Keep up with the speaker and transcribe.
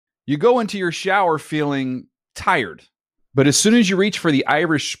You go into your shower feeling tired, but as soon as you reach for the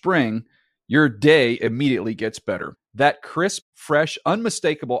Irish Spring, your day immediately gets better. That crisp, fresh,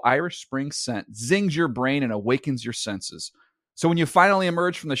 unmistakable Irish Spring scent zings your brain and awakens your senses. So when you finally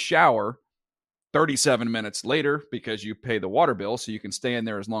emerge from the shower 37 minutes later, because you pay the water bill so you can stay in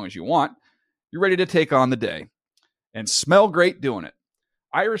there as long as you want, you're ready to take on the day and smell great doing it.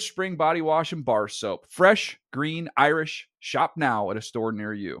 Irish Spring Body Wash and Bar Soap. Fresh, green, Irish. Shop now at a store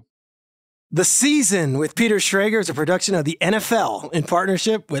near you. The Season with Peter Schrager is a production of the NFL in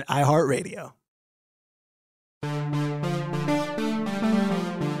partnership with iHeartRadio.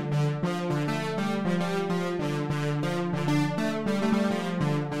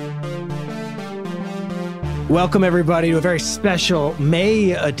 Welcome, everybody, to a very special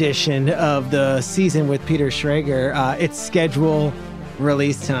May edition of The Season with Peter Schrager. It's schedule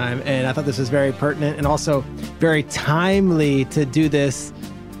release time, and I thought this was very pertinent and also very timely to do this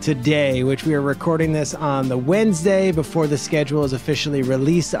today, which we are recording this on the Wednesday before the schedule is officially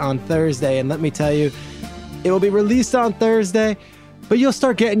released on Thursday. And let me tell you, it will be released on Thursday, but you'll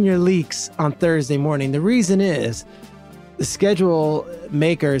start getting your leaks on Thursday morning. The reason is the schedule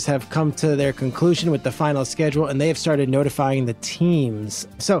makers have come to their conclusion with the final schedule, and they have started notifying the teams.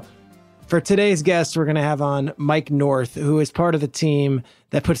 So for today's guest, we're going to have on Mike North, who is part of the team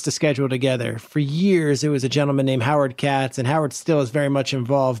that puts the schedule together. For years, it was a gentleman named Howard Katz, and Howard still is very much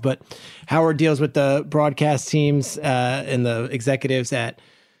involved, but Howard deals with the broadcast teams and the executives at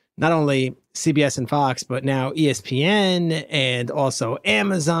not only CBS and Fox, but now ESPN and also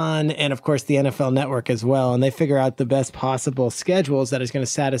Amazon and, of course, the NFL Network as well. And they figure out the best possible schedules that is going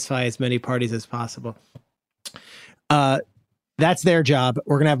to satisfy as many parties as possible. That's their job.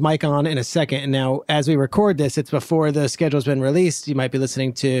 We're going to have Mike on in a second. And now, as we record this, it's before the schedule's been released. You might be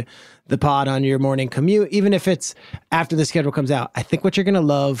listening to the pod on your morning commute, even if it's after the schedule comes out. I think what you're going to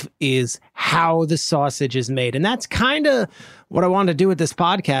love is how the sausage is made. And that's kind of what I want to do with this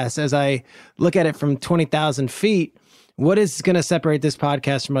podcast as I look at it from 20,000 feet. What is going to separate this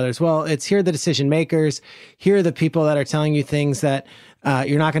podcast from others? Well, it's here are the decision makers. Here are the people that are telling you things that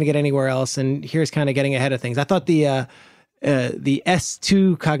you're not going to get anywhere else. And here's kind of getting ahead of things. I thought the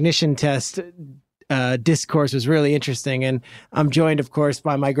S2 cognition test discourse was really interesting. And I'm joined, of course,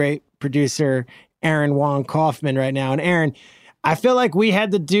 by my great producer, Aaron Wong Kaufman, right now. And Aaron, I feel like we had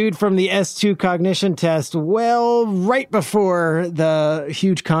the dude from the S2 cognition test right before the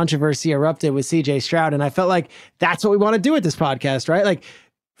huge controversy erupted with CJ Stroud. And I felt like that's what we want to do with this podcast, right? Like,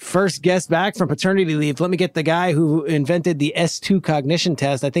 first guest back from paternity leave. Let me get the guy who invented the S2 cognition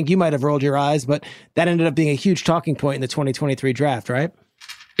test. I think you might have rolled your eyes, but that ended up being a huge talking point in the 2023 draft, right?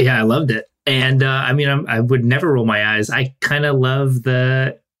 Yeah, I loved it. And I would never roll my eyes. I kind of love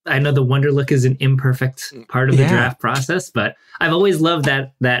I know the wonder look is an imperfect part of the draft process, but I've always loved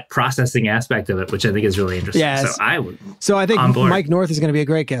that processing aspect of it, which I think is really interesting. Yes. So I think Mike North is going to be a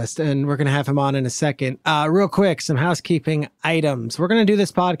great guest, and we're going to have him on in a second. Real quick, some housekeeping items. We're going to do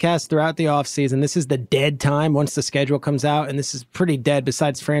this podcast throughout the off season. This is the dead time once the schedule comes out, and this is pretty dead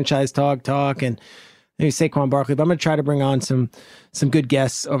besides franchise talk and maybe Saquon Barkley, but I'm going to try to bring on some good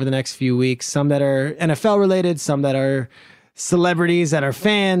guests over the next few weeks, some that are NFL related, some that are celebrities that are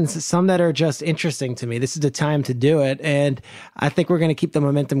fans, some that are just interesting to me. This is the time to do it. And I think we're going to keep the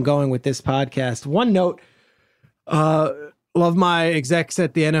momentum going with this podcast. One note, love my execs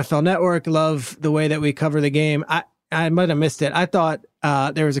at the NFL Network, love the way that we cover the game. I might have missed it. I thought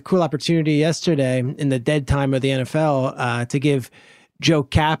there was a cool opportunity yesterday in the dead time of the NFL to give Joe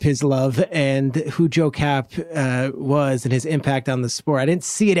Cap his love and who Joe Cap was and his impact on the sport. I didn't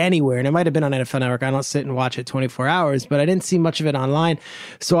see it anywhere, and it might have been on NFL Network. I don't sit and watch it 24 hours, but I didn't see much of it online.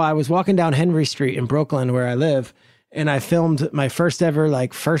 So I was walking down Henry Street in Brooklyn, where I live, and I filmed my first ever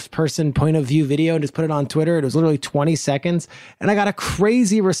first person point of view video and just put it on Twitter. It was literally 20 seconds, and I got a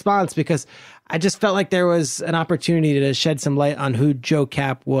crazy response because I just felt like there was an opportunity to shed some light on who Joe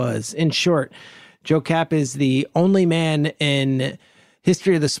Cap was. In short, Joe Cap is the only man in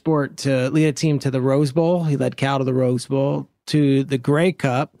history of the sport to lead a team to the Rose Bowl. He led Cal to the Rose Bowl, to the Grey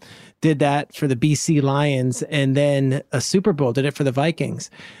Cup, did that for the BC Lions, and then a Super Bowl, did it for the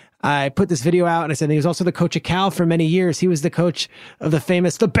Vikings. I put this video out and I said he was also the coach of Cal for many years. He was the coach of the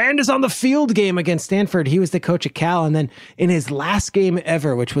famous "The Band is on the Field" game against Stanford. He was the coach of Cal. And then in his last game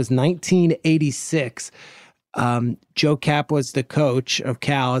ever, which was 1986, Joe Cap was the coach of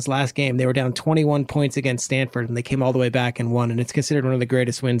Cal. His last game, they were down 21 points against Stanford, and they came all the way back and won. And it's considered one of the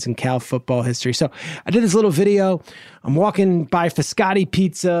greatest wins in Cal football history. So I did this little video. I'm walking by Fiscotti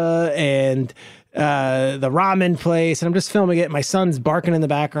Pizza and the ramen place, and I'm just filming it. My son's barking in the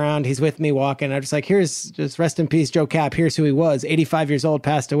background. He's with me walking. I'm just like, here's just rest in peace, Joe Cap. Here's who he was. 85 years old,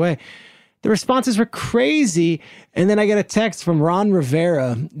 passed away. The responses were crazy. And then I get a text from Ron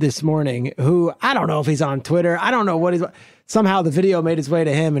Rivera this morning, who I don't know if he's on Twitter. I don't know what he's, somehow the video made its way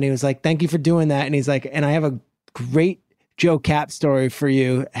to him. And he was like, thank you for doing that. And he's like, and I have a great Joe Cap story for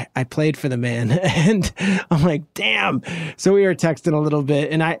you. I played for the man. And I'm like, damn. So we were texting a little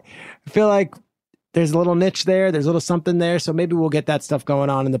bit, and I feel like there's a little niche there. There's a little something there. So maybe we'll get that stuff going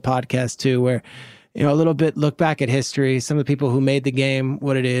on in the podcast too, where, you know, a little bit look back at history, some of the people who made the game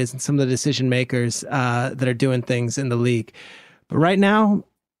what it is, and some of the decision makers that are doing things in the league. But right now,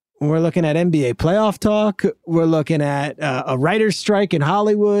 we're looking at NBA playoff talk. We're looking at a writer's strike in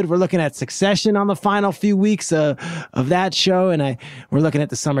Hollywood. We're looking at Succession on the final few weeks of that show. And we're looking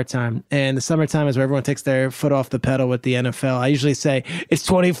at the summertime. And the summertime is where everyone takes their foot off the pedal with the NFL. I usually say it's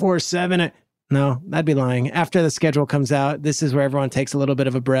 24/7. No, that'd be lying. After the schedule comes out, this is where everyone takes a little bit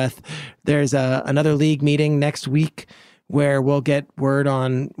of a breath. There's another league meeting next week where we'll get word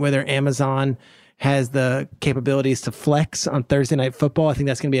on whether Amazon has the capabilities to flex on Thursday Night Football. I think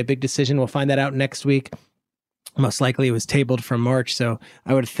that's going to be a big decision. We'll find that out next week. Most likely it was tabled from March, so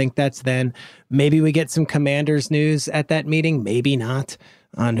I would think that's then. Maybe we get some Commanders news at that meeting, maybe not,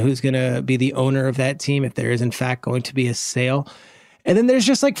 on who's going to be the owner of that team, if there is in fact going to be a sale. And then there's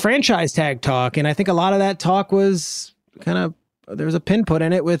just like franchise tag talk, and I think a lot of that talk was kind of, there was a pin put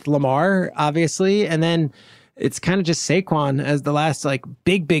in it with Lamar, obviously, and then it's kind of just Saquon as the last like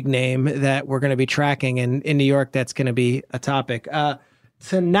big name that we're going to be tracking. And in New York, that's going to be a topic.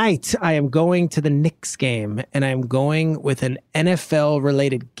 Tonight, I am going to the Knicks game, and I'm going with an NFL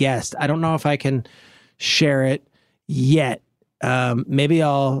related guest. I don't know if I can share it yet. Maybe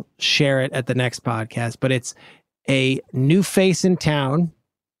I'll share it at the next podcast, but it's a new face in town,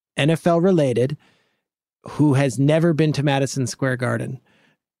 NFL related, who has never been to Madison Square Garden.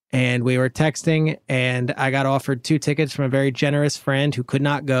 And we were texting, and I got offered 2 tickets from a very generous friend who could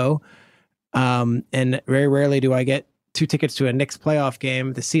not go. And very rarely do I get 2 tickets to a Knicks playoff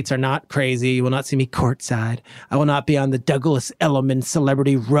game. The seats are not crazy. You will not see me courtside. I will not be on the Douglas Elliman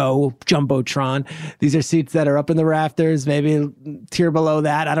Celebrity Row Jumbotron. These are seats that are up in the rafters, maybe a tier below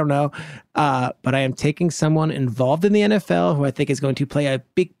that. I don't know. But I am taking someone involved in the NFL who I think is going to play a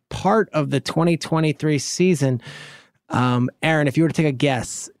big part of the 2023 season. Aaron, if you were to take a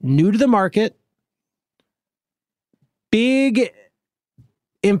guess, new to the market, big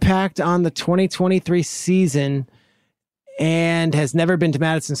impact on the 2023 season, and has never been to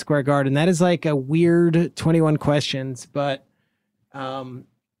Madison Square Garden. That is like a weird 21 questions, but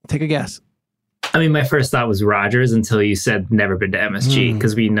take a guess. I mean, my first thought was Rodgers until you said never been to MSG,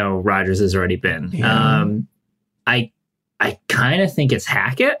 because we know Rodgers has already been. Yeah. I kind of think it's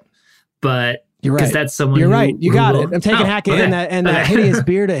Hackett, but you're right. That's someone. You're right. You got it. I'm taking Hackett and that hideous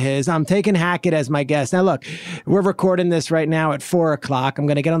beard of his. I'm taking Hackett as my guest. Now, look, we're recording this right now at 4:00. I'm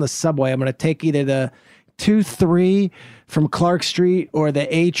going to get on the subway. I'm going to take either the 2-3 from Clark Street or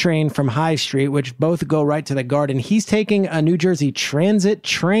the A train from High Street, which both go right to the Garden. He's taking a New Jersey Transit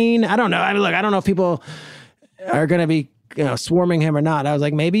train. I don't know. I don't know if people are going to be swarming him or not. I was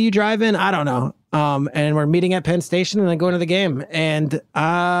like, maybe you drive in. I don't know. And we're meeting at Penn Station and then going to the game. And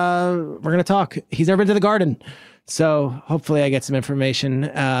we're going to talk. He's never been to the Garden. So hopefully I get some information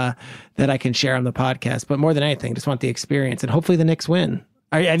that I can share on the podcast. But more than anything, just want the experience. And hopefully the Knicks win.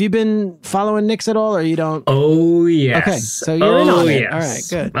 Have you been following Knicks at all, or you don't? Oh, yes. Okay, so you're in on it. Yes. All right,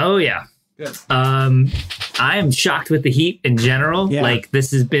 good. Oh, yeah. Good. I am shocked with the Heat in general. Yeah. Like,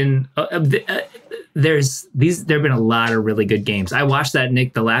 this has been... there have been a lot of really good games. I watched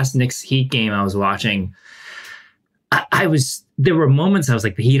the last Knicks Heat game I was watching. There were moments I was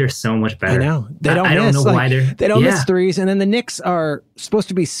like, the Heat are so much better. I know. They don't I don't know why they don't miss threes. And then the Knicks are supposed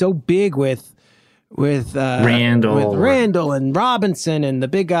to be so big with Randall and Robinson and the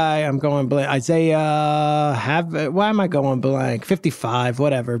big guy. I'm going blank. Isaiah. Why am I going blank? 55,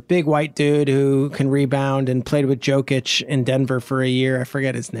 whatever. Big white dude who can rebound and played with Jokic in Denver for a year. I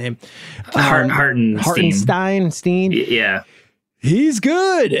forget his name. Hartenstein. Yeah. He's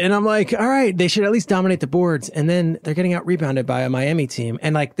good. And I'm like, all right, they should at least dominate the boards. And then they're getting out rebounded by a Miami team.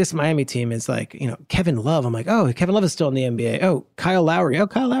 And like this Miami team is like, Kevin Love. I'm like, oh, Kevin Love is still in the NBA. Oh, Kyle Lowry. Oh,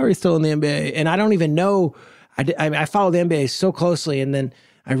 Kyle Lowry's still in the NBA. And I don't even know. I follow the NBA so closely. And then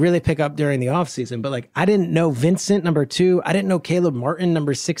I really pick up during the offseason. But like, I didn't know Vincent, number 2. I didn't know Caleb Martin,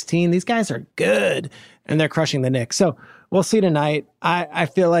 number 16. These guys are good. And they're crushing the Knicks. So we'll see tonight. I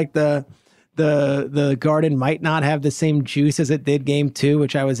feel like the the Garden might not have the same juice as it did game 2,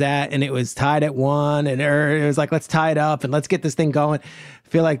 which I was at, and it was tied at 1, and it was like, let's tie it up and let's get this thing going. I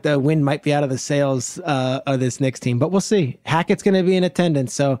feel like the wind might be out of the sails of this Knicks team, but we'll see. Hackett's going to be in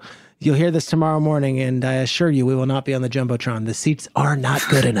attendance, so you'll hear this tomorrow morning, and I assure you we will not be on the Jumbotron. The seats are not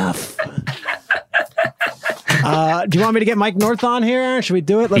good enough. Do you want me to get Mike North on here, Aaron? Should we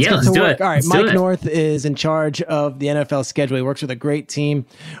do it? Let's get to work. All right, Mike North is in charge of the NFL schedule. He works with a great team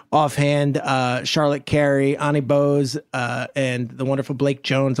offhand. Charlotte Carey, Ani Bose, and the wonderful Blake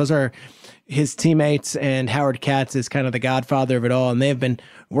Jones. Those are his teammates, and Howard Katz is kind of the godfather of it all. And they've been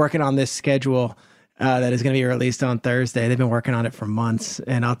working on this schedule that is going to be released on Thursday. They've been working on it for months.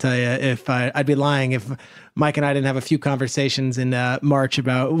 And I'll tell you, if I'd be lying if Mike and I didn't have a few conversations in March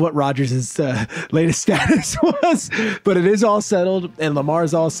about what Rodgers' latest status was. But it is all settled, and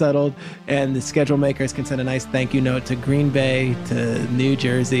Lamar's all settled, and the schedule makers can send a nice thank you note to Green Bay, to New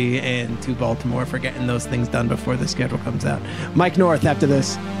Jersey, and to Baltimore for getting those things done before the schedule comes out. Mike North after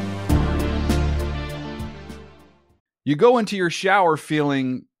this. You go into your shower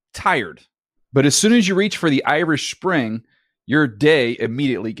feeling tired, but as soon as you reach for the Irish Spring, your day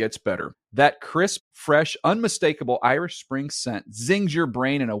immediately gets better. That crisp, fresh, unmistakable Irish Spring scent zings your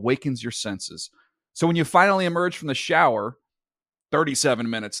brain and awakens your senses. So when you finally emerge from the shower, 37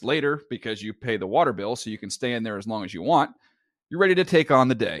 minutes later, because you pay the water bill so you can stay in there as long as you want, you're ready to take on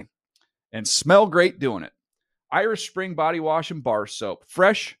the day. And smell great doing it. Irish Spring Body Wash and Bar Soap.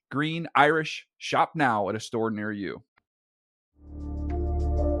 Fresh, green, Irish. Shop now at a store near you.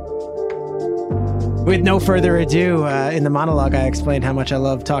 With no further ado, in the monologue, I explained how much I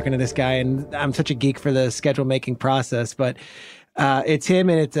love talking to this guy, and I'm such a geek for the schedule making process. But it's him,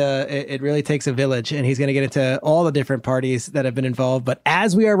 and it really takes a village. And he's going to get into all the different parties that have been involved. But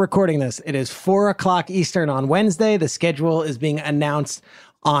as we are recording this, it is 4:00 Eastern on Wednesday. The schedule is being announced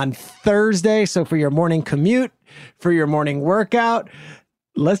on Thursday. So for your morning commute, for your morning workout,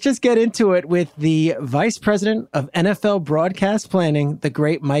 let's just get into it with the Vice President of NFL Broadcast Planning, the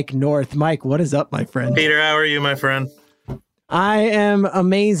great Mike North. Mike, what is up, my friend? Peter, how are you, my friend? I am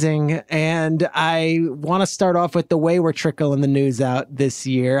amazing, and I want to start off with the way we're trickling the news out this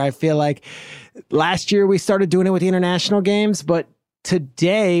year. I feel like last year we started doing it with the international games, but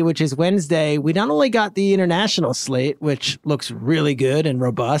today, which is Wednesday, we not only got the international slate, which looks really good and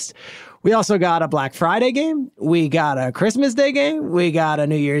robust, we also got a Black Friday game. We got a Christmas Day game. We got a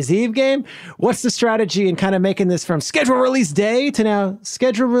New Year's Eve game. What's the strategy in kind of making this from schedule release day to now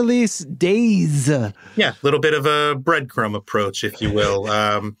schedule release days? Yeah, a little bit of a breadcrumb approach, if you will.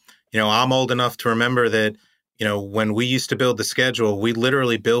 I'm old enough to remember that, when we used to build the schedule, we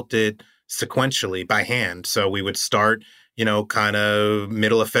literally built it sequentially by hand. So we would start kind of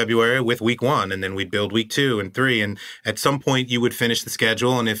middle of February with week 1, and then we'd build week 2 and 3. And at some point you would finish the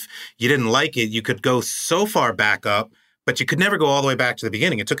schedule. And if you didn't like it, you could go so far back up, but you could never go all the way back to the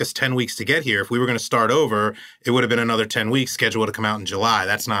beginning. It took us 10 weeks to get here. If we were going to start over, it would have been another 10 weeks. Schedule would have come out in July.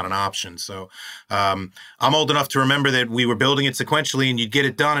 That's not an option. So I'm old enough to remember that we were building it sequentially, and you'd get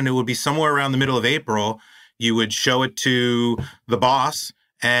it done, and it would be somewhere around the middle of April. You would show it to the boss,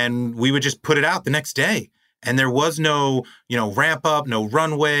 and we would just put it out the next day. And there was no, ramp up, no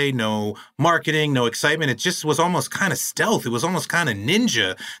runway, no marketing, no excitement. It just was almost kind of stealth. It was almost kind of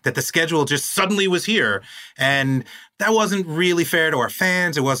ninja that the schedule just suddenly was here. And that wasn't really fair to our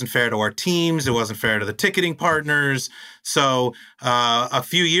fans. It wasn't fair to our teams. It wasn't fair to the ticketing partners. So a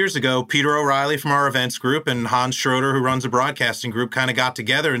few years ago, Peter O'Reilly from our events group and Hans Schrager, who runs a broadcasting group, kind of got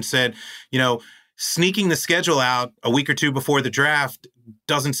together and said, sneaking the schedule out a week or two before the draft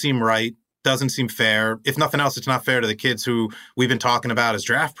doesn't seem right. Doesn't seem fair. If nothing else, it's not fair to the kids who we've been talking about as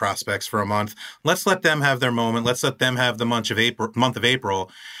draft prospects for a month. Let's let them have their moment. Let's let them have the month of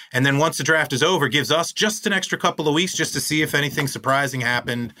April. And then once the draft is over, gives us just an extra couple of weeks just to see if anything surprising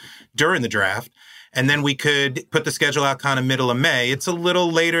happened during the draft. And then we could put the schedule out kind of middle of May. It's a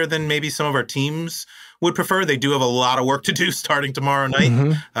little later than maybe some of our teams would prefer. They do have a lot of work to do starting tomorrow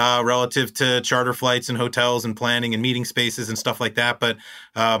night relative to charter flights and hotels and planning and meeting spaces and stuff like that. But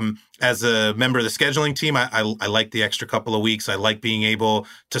as a member of the scheduling team, I like the extra couple of weeks. I like being able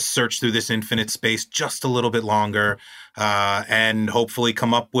to search through this infinite space just a little bit longer and hopefully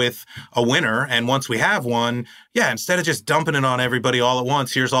come up with a winner. And once we have one, instead of just dumping it on everybody all at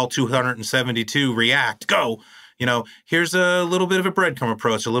once, here's all 272, react, go. Here's a little bit of a breadcrumb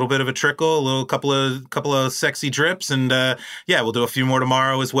approach, a little bit of a trickle, a little couple of sexy drips, and we'll do a few more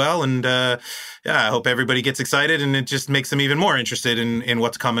tomorrow as well. And I hope everybody gets excited, and it just makes them even more interested in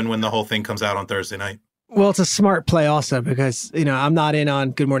what's coming when the whole thing comes out on Thursday night. Well, it's a smart play also because, I'm not in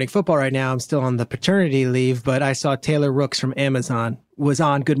on Good Morning Football right now. I'm still on the paternity leave, but I saw Taylor Rooks from Amazon was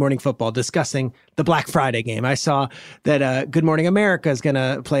on Good Morning Football discussing the Black Friday game. I saw that Good Morning America is going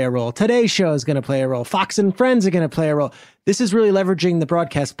to play a role. Today's Show is going to play a role. Fox and Friends are going to play a role. This is really leveraging the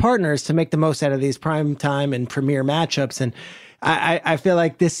broadcast partners to make the most out of these prime time and premier matchups. And I feel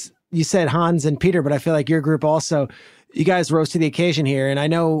like this, you said Hans and Peter, but I feel like your group also, you guys rose to the occasion here. And I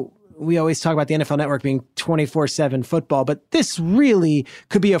know we always talk about the NFL Network being 24/7 football, but this really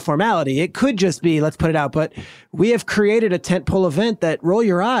could be a formality. It could just be, let's put it out, but we have created a tentpole event that, roll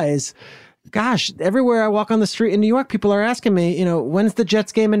your eyes, gosh, everywhere I walk on the street in New York, people are asking me, when's the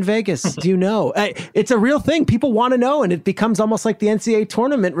Jets game in Vegas? Do you know? It's a real thing. People want to know, and it becomes almost like the NCAA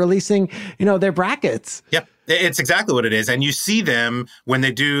tournament releasing, their brackets. Yep. It's exactly what it is. And you see them when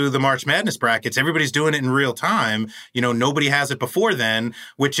they do the March Madness brackets. Everybody's doing it in real time. Nobody has it before then,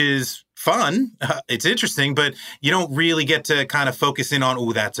 which is fun. It's interesting, but you don't really get to kind of focus in on,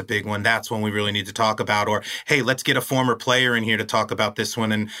 oh, that's a big one. That's one we really need to talk about. Or, hey, let's get a former player in here to talk about this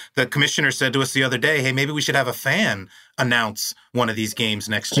one. And the commissioner said to us the other day, hey, maybe we should have a fan announce one of these games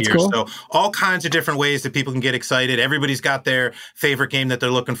next year. Cool. So all kinds of different ways that people can get excited. Everybody's got their favorite game that they're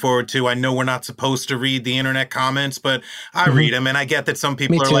looking forward to. I know we're not supposed to read the internet comments, but I read them. And I get that some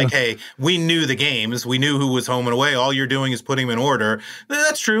people are like, hey, we knew the games. We knew who was home and away. All you're doing is putting them in order.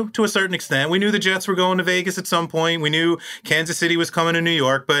 That's true to a certain extent. We knew the Jets were going to Vegas at some point. We knew Kansas City was coming to New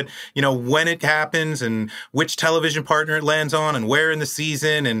York. But, when it happens and which television partner it lands on and where in the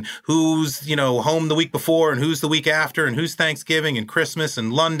season and who's, home the week before and who's the week after and who's Thanksgiving and Christmas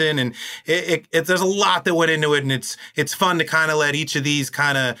and London. And there's a lot that went into it. And it's fun to kind of let each of these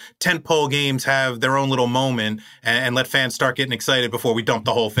kind of tentpole games have their own little moment and let fans start getting excited before we dump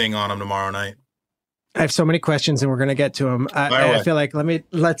the whole thing on them tomorrow night. I have so many questions and we're going to get to them. I feel like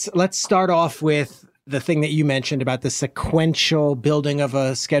let's start off with the thing that you mentioned about the sequential building of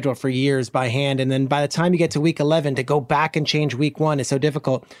a schedule for years by hand. And then by the time you get to week 11 to go back and change week 1 is so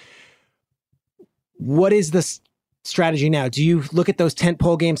difficult. What is the strategy now? Do you look at those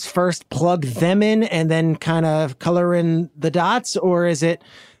tentpole games first, plug them in, and then kind of color in the dots? Or is it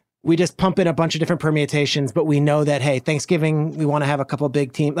we just pump in a bunch of different permutations, but we know that, hey, Thanksgiving, we want to have a couple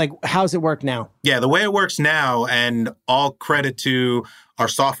big teams. Like, how's it work now? Yeah, the way it works now, and all credit to our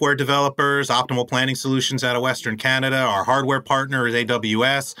software developers, Optimal Planning Solutions out of Western Canada, our hardware partner is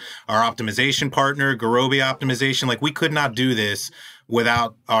AWS, our optimization partner, Garobi Optimization. Like, we could not do this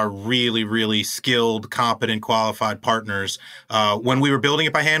without our really, really skilled, competent, qualified partners. When we were building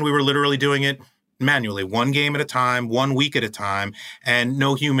it by hand, we were literally doing it manually, one game at a time, 1 week at a time. And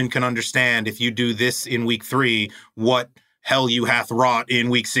no human can understand if you do this in week 3, what hell you hath wrought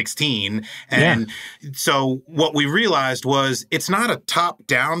in week 16. And so what we realized was it's not a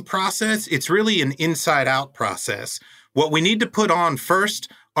top-down process. It's really an inside-out process. What we need to put on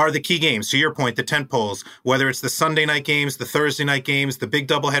first are the key games. To your point, the tentpoles, whether it's the Sunday night games, the Thursday night games, the big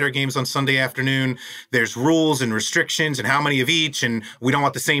doubleheader games on Sunday afternoon, there's rules and restrictions and how many of each, and we don't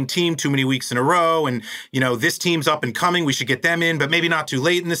want the same team too many weeks in a row, and, this team's up and coming, we should get them in, but maybe not too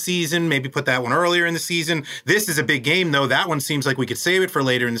late in the season, maybe put that one earlier in the season. This is a big game, though. That one seems like we could save it for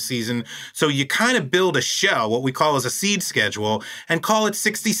later in the season. So you kind of build a shell, what we call as a seed schedule, and call it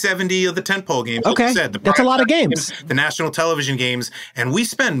 60, 70 of the tentpole games. Okay, like said, that's a lot of games. The national television games, and we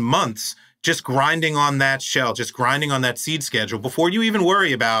spend months just grinding on that shell, just grinding on that seed schedule before you even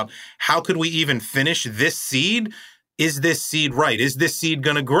worry about how could we even finish this seed. Is this seed right? Is this seed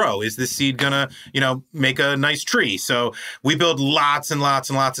going to grow? Is this seed going to, make a nice tree? So we build lots and lots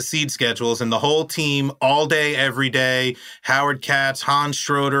and lots of seed schedules, and the whole team all day, every day, Howard Katz, Hans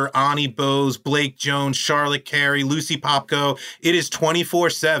Schroeder, Ani Bose, Blake Jones, Charlotte Carey, Lucy Popko. It is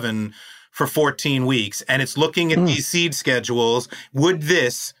 24/7 for 14 weeks. And it's looking at these seed schedules. Would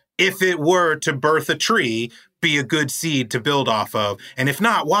this, if it were to birth a tree, be a good seed to build off of? And if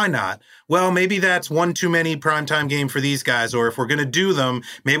not, why not? Well, maybe that's one too many primetime game for these guys. Or if we're going to do them,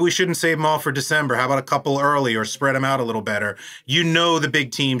 maybe we shouldn't save them all for December. How about a couple early or spread them out a little better? The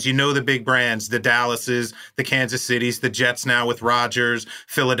big teams, the big brands, the Dallases, the Kansas Cities, the Jets now with Rodgers,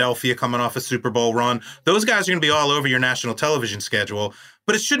 Philadelphia coming off a Super Bowl run. Those guys are going to be all over your national television schedule.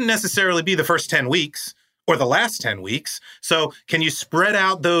 But it shouldn't necessarily be the first 10 weeks or the last 10 weeks. So can you spread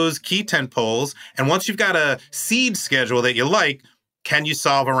out those key tentpoles? And once you've got a seed schedule that you like, can you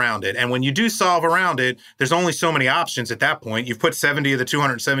solve around it? And when you do solve around it, there's only so many options at that point. You've put 70 of the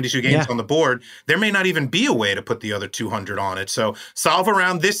 272 games on the board. There may not even be a way to put the other 200 on it. So solve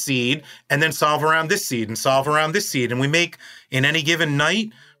around this seed, and then solve around this seed, and solve around this seed. And we make, in any given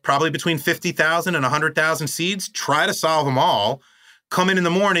night, probably between 50,000 and 100,000 seeds. Try to solve them all. come in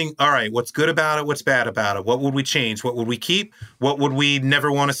the morning, all right, what's good about it? What's bad about it? What would we change? What would we keep? What would we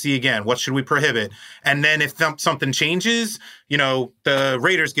never want to see again? What should we prohibit? And then if something changes, the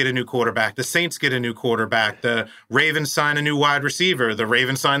Raiders get a new quarterback, the Saints get a new quarterback, the Ravens sign a new wide receiver, the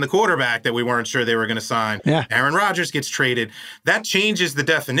Ravens sign the quarterback that we weren't sure they were going to sign. Yeah. Aaron Rodgers gets traded. That changes the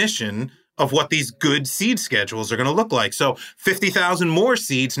definition of what these good seed schedules are going to look like. So 50,000 more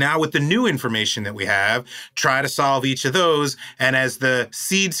seeds now with the new information that we have, try to solve each of those. And as the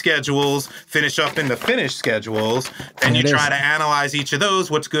seed schedules finish up in the finished schedules, then you try to analyze each of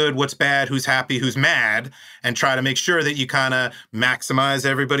those, what's good, what's bad, who's happy, who's mad, and try to make sure that you kind of maximize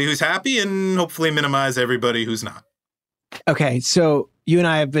everybody who's happy and hopefully minimize everybody who's not. Okay, so you and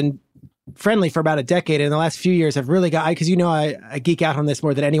I have been friendly for about a decade. And in the last few years, I've really got, because I geek out on this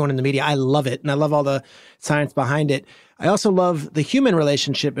more than anyone in the media. I love it. And I love all the science behind it. I also love the human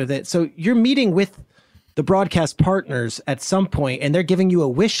relationship with it. So you're meeting with the broadcast partners at some point and they're giving you a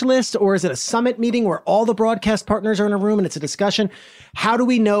wish list, or is it a summit meeting where all the broadcast partners are in a room and it's a discussion? How do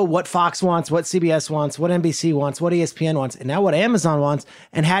we know what Fox wants, what CBS wants, what NBC wants, what ESPN wants, and now what Amazon wants?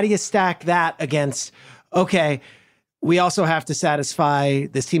 And how do you stack that against, okay, we also have to satisfy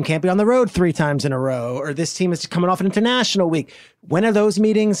this team can't be on the road 3 times in a row, or this team is coming off an international week. When are those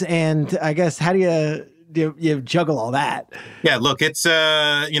meetings? And I guess, how do you juggle all that? Yeah, look, it's,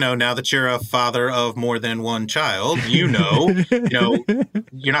 now that you're a father of more than one child, you're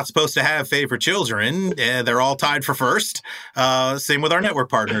not supposed to have favorite children. They're all tied for first. Same with our network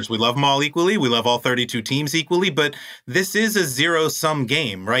partners. We love them all equally. We love all 32 teams equally, but this is a zero-sum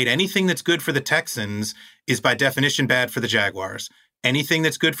game, right? Anything that's good for the Texans is by definition bad for the Jaguars. Anything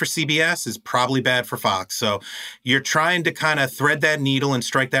that's good for CBS is probably bad for Fox. So you're trying to kind of thread that needle and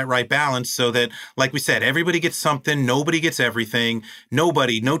strike that right balance so that, like we said, everybody gets something, nobody gets everything.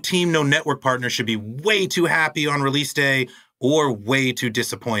 Nobody, no team, no network partner should be way too happy on release day or way too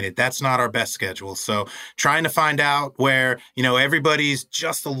disappointed. That's not our best schedule. So trying to find out where, everybody's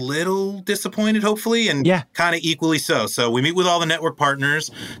just a little disappointed, hopefully, and kind of equally so. So we meet with all the network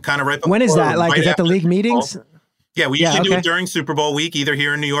partners kind of right before. When is that? Is that the league meetings? Yeah, we usually do it during Super Bowl week, either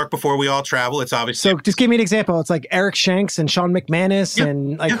here in New York before we all travel. It's obviously. So just give me an example. It's like Eric Shanks and Sean McManus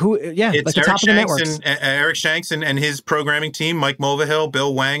and who? Yeah, it's like the top of the networks. Eric Shanks and his programming team, Mike Mulvihill,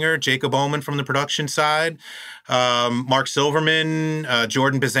 Bill Wanger, Jacob Oman from the production side, Mark Silverman,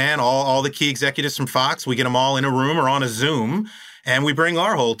 Jordan Bazan, all the key executives from Fox. We get them all in a room or on a Zoom. And we bring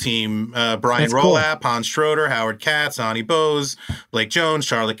our whole team, Brian Rolap, Hans Schroeder, Howard Katz, Ani Bose, Blake Jones,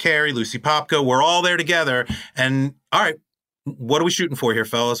 Charlotte Carey, Lucy Popko. We're all there together. And all right, what are we shooting for here,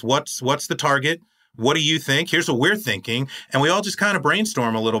 fellas? What's the target? What do you think? Here's what we're thinking. And we all just kind of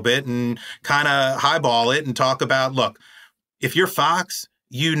brainstorm a little bit and kind of highball it and talk about, look, if you're Fox,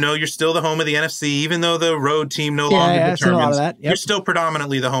 you're still the home of the NFC, even though the road team no longer determines. You're still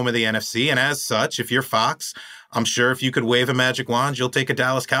predominantly the home of the NFC. And as such, if you're Fox, I'm sure if you could wave a magic wand, you'll take a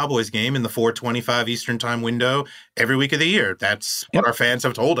Dallas Cowboys game in the 4:25 Eastern time window every week of the year. That's what our fans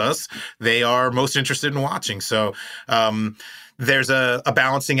have told us they are most interested in watching. So there's a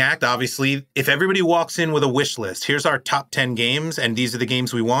balancing act. Obviously, if everybody walks in with a wish list, here's our top 10 games, and these are the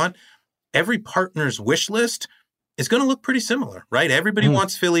games we want, every partner's wish list is going to look pretty similar, right? Everybody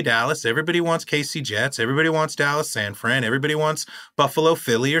wants Philly, Dallas. Everybody wants KC Jets. Everybody wants Dallas, San Fran. Everybody wants Buffalo,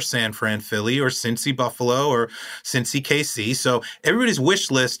 Philly, or San Fran, Philly, or Cincy, Buffalo, or Cincy, KC. So everybody's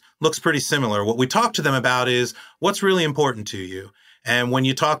wish list looks pretty similar. What we talk to them about is what's really important to you. And when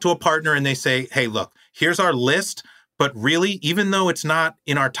you talk to a partner and they say, hey, look, here's our list, but really, even though it's not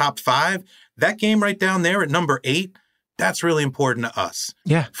in our top 5, that game right down there at number 8, that's really important to us.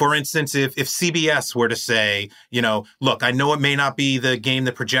 Yeah. For instance, if CBS were to say, look, I know it may not be the game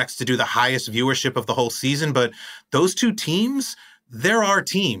that projects to do the highest viewership of the whole season, but those 2 teams, they're our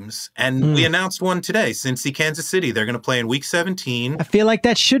teams. And we announced one today, Cincy, Kansas City. They're going to play in week 17. I feel like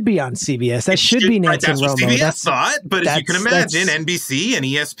that should be on CBS. That should be Nancy That's what Romo. CBS thought. But as you can imagine, NBC and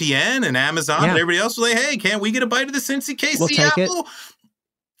ESPN and Amazon and everybody else will say, hey, can't we get a bite of the Cincy KC apple?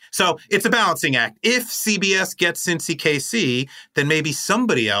 So it's a balancing act. If CBS gets Cincy KC, then maybe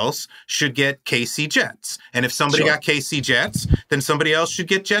somebody else should get KC Jets. And if somebody got KC Jets, then somebody else should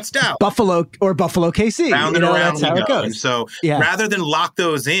get Jets Dallas. Buffalo KC. Round and around that's how it goes. And so rather than lock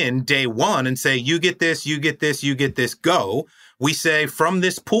those in day one and say, you get this, you get this, you get this, go. We say from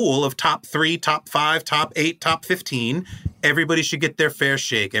this pool of top 3, top 5, top 8, top 15, everybody should get their fair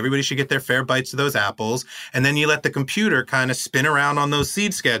shake. Everybody should get their fair bites of those apples. And then you let the computer kind of spin around on those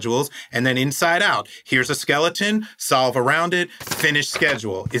seed schedules and then inside out. Here's a skeleton, solve around it, finish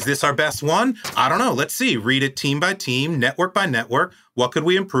schedule. Is this our best one? I don't know. Let's see. Read it team by team, network by network. What could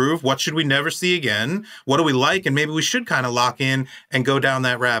we improve? What should we never see again? What do we like? And maybe we should kind of lock in and go down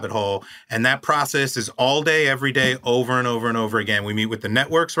that rabbit hole. And that process is all day, every day, over and over and over again. We meet with the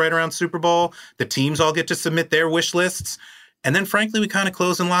networks right around Super Bowl. The teams all get to submit their wish lists. And then, frankly, we kind of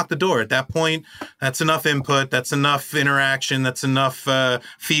close and lock the door. At that point, that's enough input. That's enough interaction. That's enough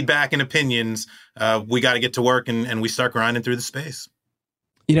feedback and opinions. We got to get to work, and we start grinding through the space.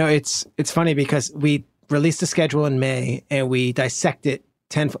 You know, it's funny because we released a schedule in May and we dissect it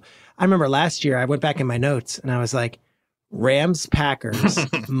tenfold. I remember last year I went back in my notes and I was like, Rams, Packers,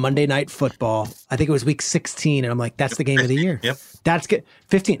 Monday Night Football. I think it was week 16. And I'm like, that's the game of the year. Yep. That's good.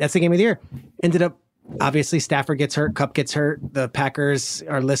 15. That's the game of the year. Ended up, obviously, Stafford gets hurt. Kupp gets hurt. The Packers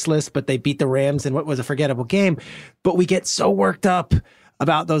are listless, but they beat the Rams in what was a forgettable game. But we get so worked up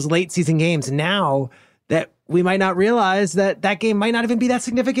about those late season games now that we might not realize that that game might not even be that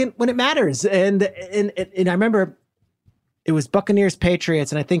significant when it matters. And I remember it was Buccaneers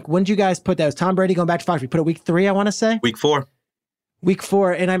Patriots. And I think, when did you guys put that? It was Tom Brady going back to Fox. We put it week 3, I want to say. Week 4. Week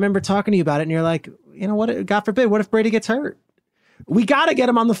 4. And I remember talking to you about it and you're like, you know what, God forbid, what if Brady gets hurt? We got to get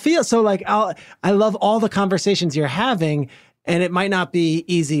him on the field. So like, I love all the conversations you're having, and it might not be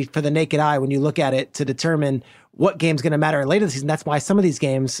easy for the naked eye when you look at it to determine what game's going to matter later in the season. That's why some of these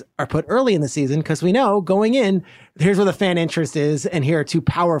games are put early in the season, because we know going in, here's where the fan interest is, and here are two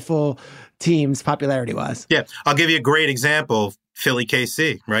powerful teams popularity-wise. Yeah, I'll give you a great example. Philly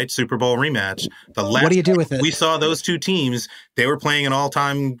KC, right? Super Bowl rematch. What do you do with it? We saw those two teams. They were playing an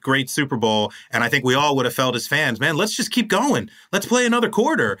all-time great Super Bowl, and I think we all would have felt as fans, man, let's just keep going. Let's play another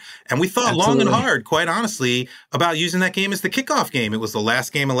quarter. And we thought long and hard, quite honestly, about using that game as the kickoff game. It was the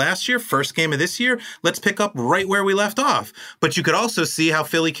last game of last year, first game of this year. Let's pick up right where we left off. But you could also see how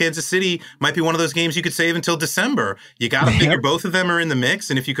Philly, Kansas City might be one of those games you could save until December. You got to figure both of them are in the mix,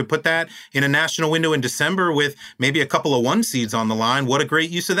 and if you could put that in a national window in December with maybe a couple of 1 seeds on the line, what a great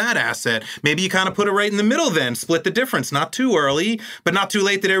use of that asset. Maybe you kind of put it right in the middle then, split the difference. Not too early, but not too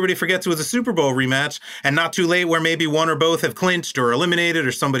late that everybody forgets it was a Super Bowl rematch, and not too late where maybe one or both have clinched or eliminated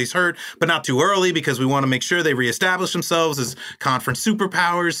or somebody's hurt, but not too early because we want to make sure they reestablish themselves as conference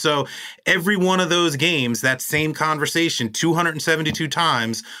superpowers. So every one of those games, that same conversation 272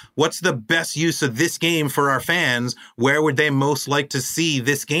 times, what's the best use of this game for our fans? Where would they most like to see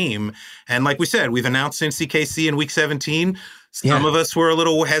this game? And like we said, we've announced NCKC in week 17. Some of us were a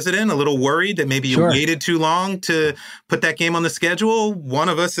little hesitant, a little worried that maybe you waited too long to put that game on the schedule. One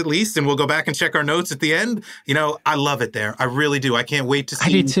of us at least, and we'll go back and check our notes at the end. You know, I love it there. I really do. I can't wait to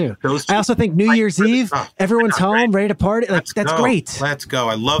see. I do too. I also think New Year's Eve, everyone's home, ready to party. Like, that's great. Let's go.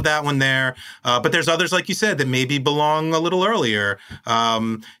 I love that one there. But there's others, like you said, that maybe belong a little earlier.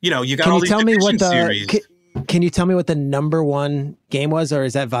 You know, you got all these division series. Can you tell me what the number one game was, or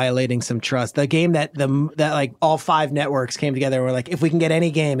is that violating some trust? The game that like all 5 networks came together and were like, if we can get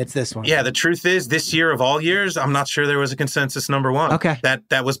any game, it's this one. Yeah, the truth is, this year of all years, I'm not sure there was a consensus number one. Okay.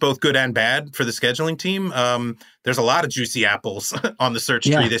 That was both good and bad for the scheduling team. There's a lot of juicy apples on the search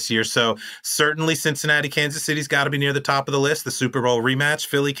tree this year. So certainly Cincinnati, Kansas City's got to be near the top of the list. The Super Bowl rematch,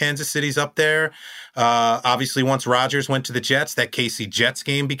 Philly, Kansas City's up there. Obviously, once Rodgers went to the Jets, that KC Jets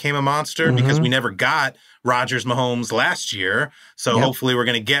game became a monster because we never got Rodgers Mahomes last year. So hopefully we're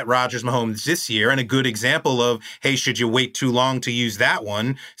going to get Rodgers Mahomes this year. And a good example of, hey, should you wait too long to use that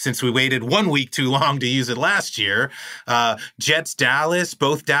one, since we waited 1 week too long to use it last year? Jets Dallas,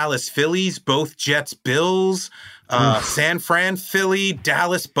 both Dallas Phillies, both Jets Bills, San Fran Philly,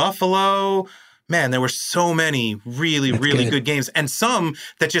 Dallas Buffalo. Man, there were so many really good games, and some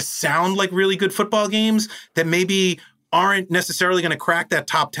that just sound like really good football games that maybe aren't necessarily going to crack that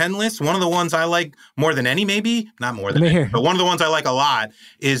top 10 list. One of the ones I like more than any, maybe not more than any, but one of the ones I like a lot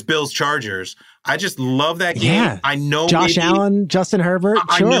is Bills Chargers. I just love that game. Yeah. I know Josh Allen, Justin Herbert.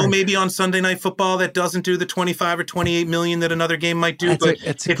 I know maybe on Sunday Night Football that doesn't do the 25 or 28 million that another game might do, but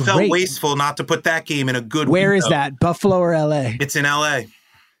it felt wasteful not to put that game in a good Where is that? Buffalo or LA? It's in LA.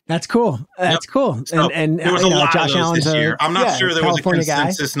 That's cool. That's cool. So and there was a lot Josh of those Allen's this year. I'm not sure there California was a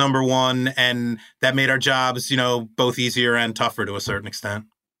consensus number one, and that made our jobs, both easier and tougher to a certain extent.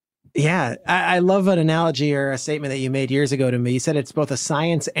 Yeah, I love an analogy or a statement that you made years ago to me. You said it's both a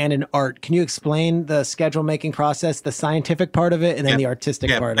science and an art. Can you explain the schedule making process, the scientific part of it, and then the artistic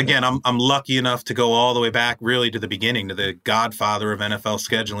part of it? Again, I'm lucky enough to go all the way back really to the beginning, to the godfather of NFL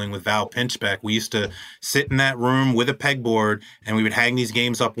scheduling with Val Pinchbeck. We used to sit in that room with a pegboard, and we would hang these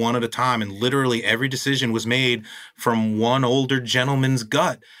games up one at a time, and literally every decision was made from one older gentleman's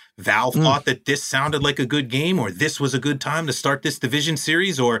gut. Val thought that this sounded like a good game, or this was a good time to start this division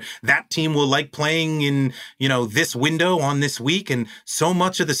series, or that team will like playing in, this window on this week. And so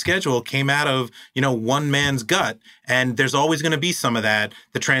much of the schedule came out of, one man's gut. And there's always going to be some of that.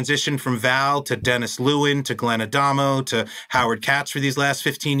 The transition from Val to Dennis Lewin to Glenn Adamo to Howard Katz for these last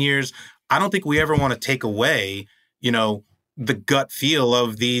 15 years. I don't think we ever want to take away, the gut feel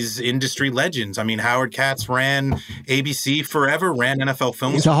of these industry legends. I mean, Howard Katz ran ABC forever, ran NFL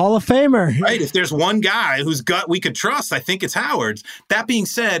Films. He's a Hall of Famer. Right. If there's one guy whose gut we could trust, I think it's Howard's. That being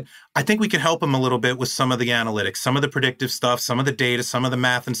said, I think we can help him a little bit with some of the analytics, some of the predictive stuff, some of the data, some of the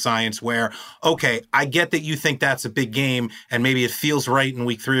math and science where, okay, I get that you think that's a big game and maybe it feels right in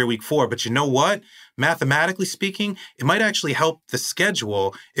week 3 or week 4, but you know what? Mathematically speaking, it might actually help the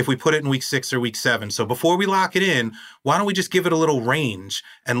schedule if we put it in week 6 or week 7. So before we lock it in, why don't we just give it a little range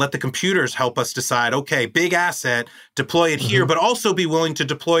and let the computers help us decide, okay, big asset, deploy it here, but also be willing to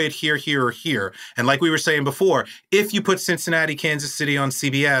deploy it here, here, or here. And like we were saying before, if you put Cincinnati, Kansas City on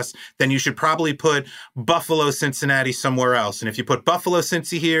CBS, then you should probably put Buffalo, Cincinnati somewhere else. And if you put Buffalo,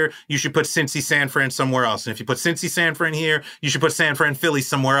 Cincy here, you should put Cincy, San Fran somewhere else. And if you put Cincy, San Fran here, you should put San Fran, Philly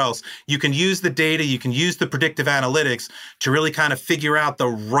somewhere else. You can use the data, you can use the predictive analytics to really kind of figure out the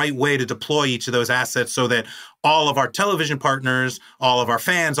right way to deploy each of those assets so that all of our television partners, all of our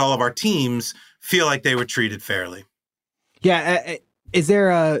fans, all of our teams feel like they were treated fairly. Yeah. Is there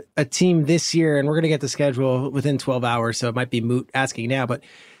a team this year, and we're going to get the schedule within 12 hours, so it might be moot asking now, but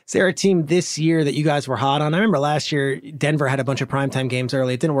is there a team this year that you guys were hot on? I remember last year, Denver had a bunch of primetime games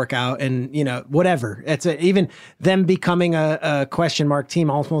early. It didn't work out. And, whatever. Even them becoming a question mark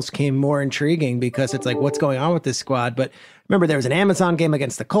team almost came more intriguing because it's like, what's going on with this squad? But remember, there was an Amazon game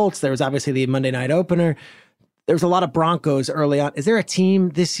against the Colts. There was obviously the Monday night opener. There was a lot of Broncos early on. Is there a team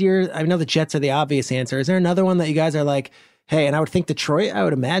this year? I know the Jets are the obvious answer. Is there another one that you guys are like, hey, and I would think Detroit, I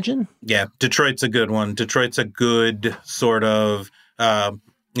would imagine? Yeah, Detroit's a good one. Detroit's a good sort of,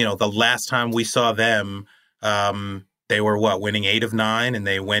 the last time we saw them, they were winning 8 of 9, and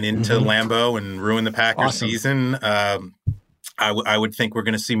they went into Lambeau and ruined the Packers season. I would think we're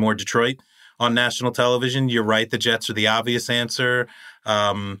going to see more Detroit on national television. You're right. The Jets are the obvious answer.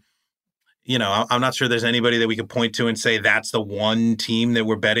 I'm not sure there's anybody that we could point to and say that's the one team that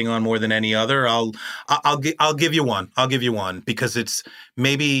we're betting on more than any other. I'll give you one. I'll give you one because it's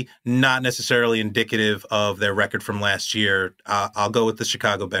maybe not necessarily indicative of their record from last year. I'll go with the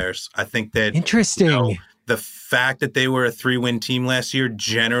Chicago Bears. I think that interesting. The fact that they were a 3-win team last year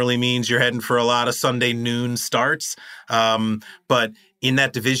generally means you're heading for a lot of Sunday noon starts. But in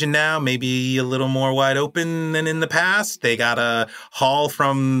that division now, maybe a little more wide open than in the past. They got a haul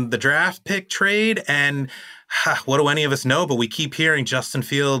from the draft pick trade. And what do any of us know? But we keep hearing Justin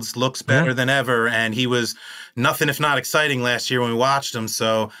Fields looks better than ever. And he was nothing if not exciting last year when we watched him.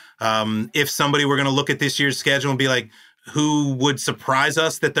 So if somebody were going to look at this year's schedule and be like, who would surprise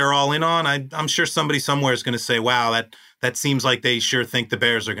us that they're all in on? I'm sure somebody somewhere is going to say, wow, that seems like they sure think the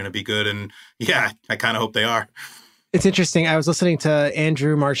Bears are going to be good. And yeah, I kind of hope they are. It's interesting. I was listening to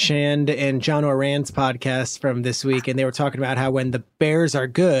Andrew Marchand and John Oran's podcast from this week, and they were talking about how when the Bears are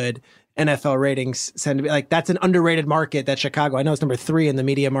good, NFL ratings tend to be like, that's an underrated market, that Chicago. I know it's number 3 in the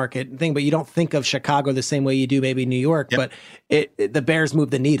media market thing, but you don't think of Chicago the same way you do maybe New York, but the Bears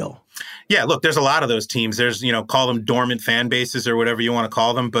move the needle. Yeah, look, there's a lot of those teams. There's, call them dormant fan bases or whatever you want to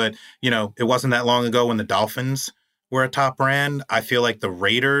call them. But, it wasn't that long ago when the Dolphins were a top brand. I feel like the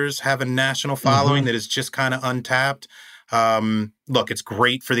Raiders have a national following that is just kind of untapped. Look, it's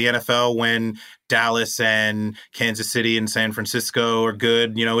great for the NFL when Dallas and Kansas City and San Francisco are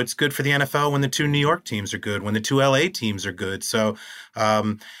good. It's good for the NFL when the 2 New York teams are good, when the 2 LA teams are good. So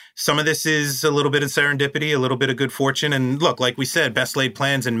some of this is a little bit of serendipity, a little bit of good fortune. And look, like we said, best laid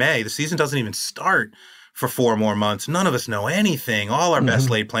plans in May. The season doesn't even start for 4 more months. None of us know anything. All our best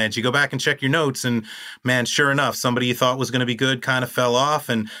laid plans. You go back and check your notes and man, sure enough, somebody you thought was going to be good kind of fell off,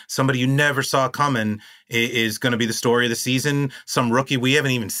 and somebody you never saw coming is going to be the story of the season. Some rookie we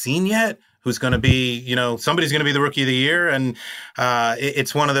haven't even seen yet who's going to be, somebody's going to be the rookie of the year. And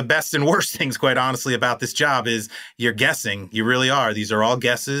it's one of the best and worst things, quite honestly, about this job is you're guessing. You really are. These are all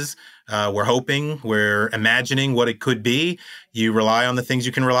guesses. We're hoping, we're imagining what it could be. You rely on the things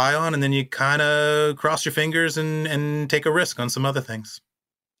you can rely on, and then you kind of cross your fingers and take a risk on some other things.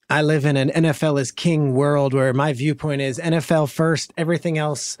 I live in an NFL is king world where my viewpoint is NFL first, everything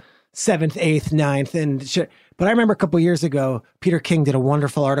else 7th, 8th, 9th. But I remember a couple years ago, Peter King did a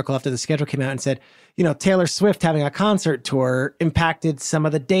wonderful article after the schedule came out and said, Taylor Swift having a concert tour impacted some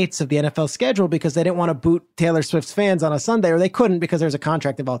of the dates of the NFL schedule because they didn't want to boot Taylor Swift's fans on a Sunday, or they couldn't because there's a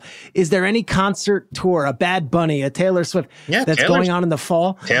contract involved. Is there any concert tour, a Bad Bunny, a Taylor Swift that's going on in the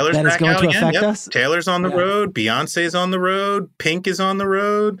fall that is going to affect us? Taylor's on the road. Beyonce's on the road. Pink is on the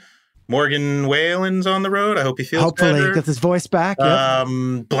road. Morgan Wallen's on the road. I hope he feels Hopefully better. Gets his voice back.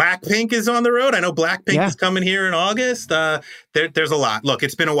 Blackpink is on the road. I know Blackpink is coming here in August. There's a lot. Look,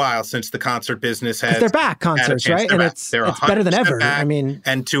 it's been a while since the concert business has. They're back concerts, right? And it's better than ever. Back. I mean,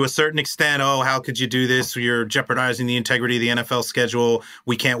 and to a certain extent, how could you do this? You're jeopardizing the integrity of the NFL schedule.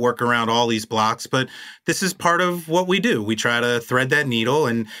 We can't work around all these blocks, but this is part of what we do. We try to thread that needle,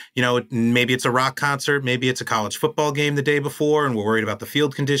 and maybe it's a rock concert, maybe it's a college football game the day before, and we're worried about the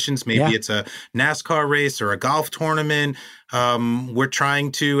field conditions. Maybe it's a NASCAR race or a golf tournament. We're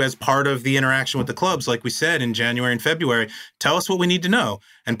trying to, as part of the interaction with the clubs, like we said in January and February, tell us what we need to know.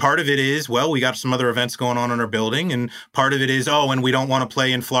 And part of it is, we got some other events going on in our building. And part of it is, and we don't want to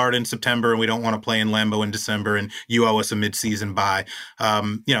play in Florida in September, and we don't want to play in Lambeau in December, and you owe us a midseason bye.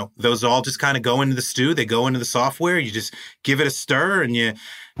 Those all just kind of go into the stew. They go into the software. You just give it a stir, and you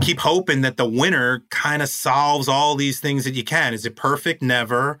keep hoping that the winner kind of solves all these things that you can. Is it perfect?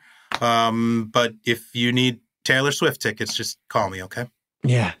 Never. But if you need Taylor Swift tickets, just call me, okay?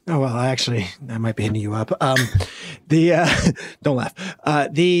 Yeah. Oh, well, actually, I might be hitting you up. Don't laugh.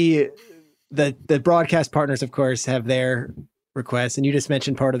 The broadcast partners, of course, have their requests. And you just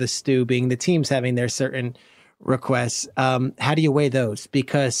mentioned part of the stew being the teams having their certain requests. How do you weigh those?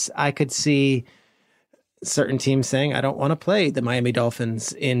 Because I could see certain teams saying, I don't want to play the Miami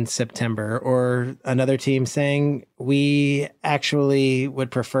Dolphins in September, or another team saying, we actually would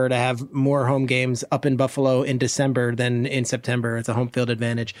prefer to have more home games up in Buffalo in December than in September. It's a home field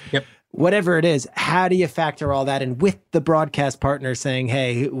advantage. Yep. Whatever it is, how do you factor all that in with the broadcast partner saying,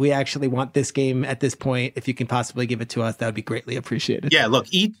 hey, we actually want this game at this point. If you can possibly give it to us, that would be greatly appreciated. Yeah, look,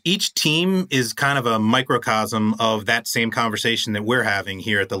 each team is kind of a microcosm of that same conversation that we're having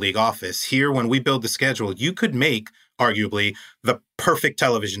here at the league office. Here, when we build the schedule, you could make arguably the perfect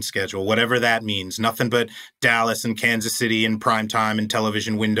television schedule, whatever that means. Nothing but Dallas and Kansas City in prime time and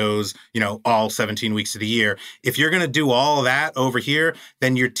television windows, all 17 weeks of the year. If you're going to do all of that over here,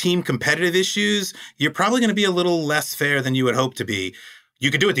 then your team competitive issues, you're probably going to be a little less fair than you would hope to be.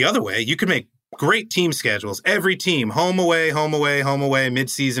 You could do it the other way. You could make great team schedules. Every team, home away,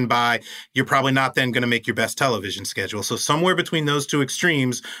 mid-season bye. You're probably not then going to make your best television schedule. So somewhere between those two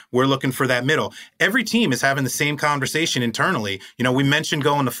extremes, we're looking for that middle. Every team is having the same conversation internally. We mentioned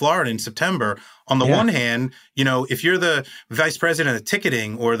going to Florida in September. On the one hand, if you're the vice president of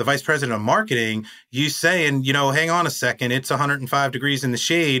ticketing or the vice president of marketing, you say, hang on a second, it's 105 degrees in the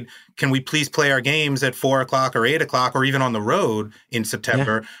shade. Can we please play our games at 4 o'clock or 8 o'clock or even on the road in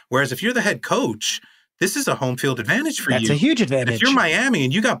September? Yeah. Whereas if you're the head coach, this is a home field advantage for you. That's a huge advantage. If you're Miami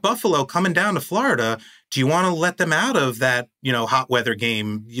and you got Buffalo coming down to Florida, do you want to let them out of that, hot weather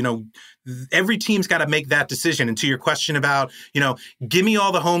game? Every team's got to make that decision. And to your question about, give me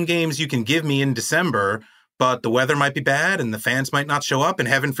all the home games you can give me in December, but the weather might be bad and the fans might not show up, and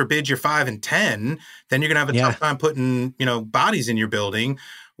heaven forbid you're 5-10, then you're going to have a tough time putting, bodies in your building.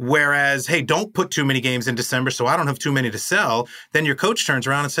 Whereas, hey, don't put too many games in December so I don't have too many to sell. Then your coach turns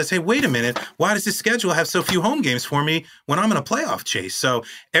around and says, hey, wait a minute, why does this schedule have so few home games for me when I'm in a playoff chase? So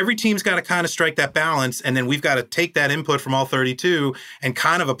every team's got to kind of strike that balance, and then we've got to take that input from all 32 and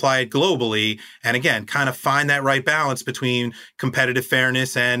kind of apply it globally. And again, kind of find that right balance between competitive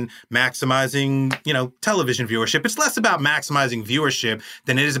fairness and maximizing, television viewership. It's less about maximizing viewership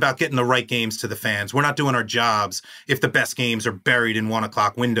than it is about getting the right games to the fans. We're not doing our jobs if the best games are buried in 1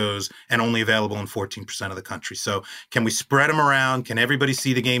 o'clock windows and only available in 14% of the country. So can we spread them around? Can everybody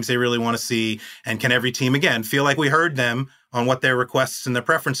see the games they really want to see? And can every team, again, feel like we heard them on what their requests and their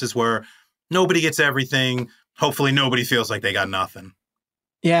preferences were? Nobody gets everything. Hopefully nobody feels like they got nothing.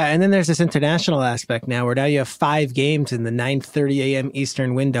 Yeah, and then there's this international aspect now where now you have 5 games in the 9:30 a.m.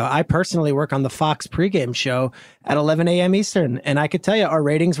 Eastern window. I personally work on the Fox pregame show at 11 a.m. Eastern, and I could tell you our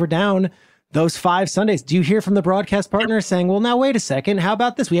ratings were down those 5 Sundays. Do you hear from the broadcast partner saying, well, now wait a second, how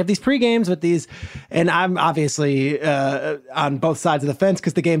about this? We have these pre-games with these, and I'm obviously on both sides of the fence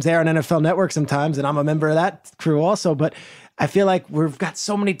because the games air on NFL Network sometimes, and I'm a member of that crew also, but I feel like we've got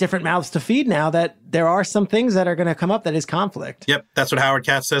so many different mouths to feed now that there are some things that are going to come up that is conflict. Yep, that's what Howard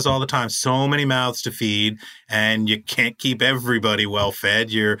Katz says all the time. So many mouths to feed, and you can't keep everybody well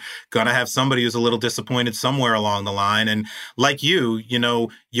fed. You're going to have somebody who's a little disappointed somewhere along the line. And like you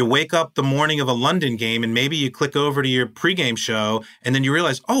wake up the morning of a London game and maybe you click over to your pregame show and then you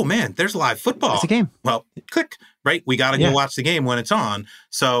realize, oh man, there's live football. It's a game. Well, click, right? We got to go watch the game when it's on.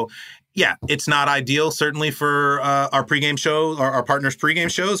 So yeah, it's not ideal, certainly for our pregame show, our partners' pregame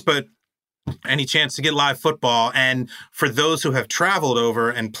shows, but any chance to get live football. And for those who have traveled over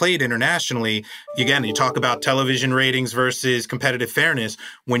and played internationally, again, you talk about television ratings versus competitive fairness.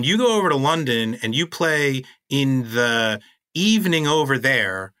 When you go over to London and you play in the evening over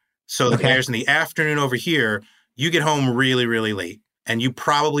there, so the players in the afternoon over here, you get home really, really late. And you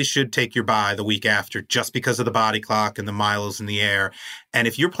probably should take your bye the week after just because of the body clock and the miles in the air. And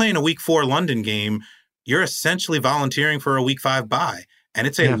if you're playing a week 4 London game, you're essentially volunteering for a week 5 bye. And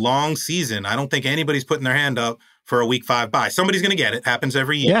it's a long season. I don't think anybody's putting their hand up for a week 5 bye. Somebody's going to get it. Happens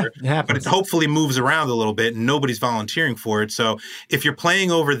every year. Yeah, it happens. But it hopefully moves around a little bit and nobody's volunteering for it. So if you're playing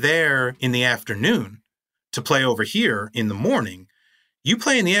over there in the afternoon to play over here in the morning, you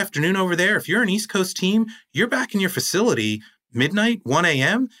play in the afternoon over there. If you're an East Coast team, you're back in your facility midnight, 1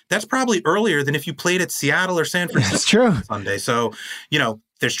 a.m. That's probably earlier than if you played at Seattle or San Francisco. That's true. On Sunday. So,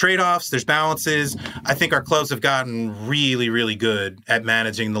 there's trade-offs, there's balances. I think our clubs have gotten really, really good at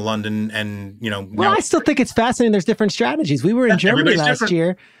managing the London and, Well, I still think it's fascinating. There's different strategies. We were in Germany last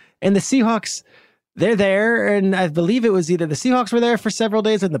year, and the Seahawks, they're there, and I believe it was either the Seahawks were there for several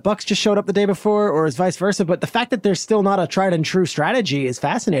days and the Bucks just showed up the day before, or it's vice versa. But the fact that there's still not a tried and true strategy is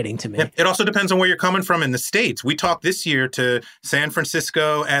fascinating to me. Yeah, it also depends on where you're coming from in the States. We talked this year to San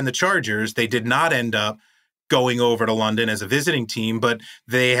Francisco and the Chargers. They did not end up going over to London as a visiting team, but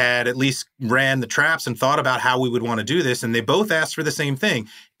they had at least ran the traps and thought about how we would want to do this. And they both asked for the same thing.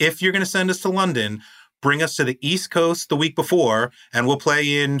 If you're going to send us to London, bring us to the East Coast the week before, and we'll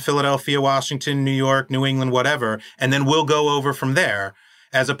play in Philadelphia, Washington, New York, New England, whatever, and then we'll go over from there,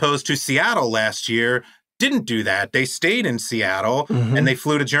 as opposed to Seattle last year. Didn't do that. They stayed in Seattle and they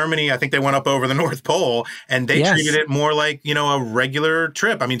flew to Germany. I think they went up over the North Pole and they treated it more like, a regular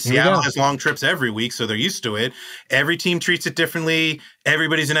trip. I mean, Seattle has long trips every week, so they're used to it. Every team treats it differently.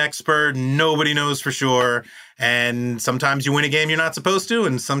 Everybody's an expert. Nobody knows for sure. And sometimes you win a game you're not supposed to,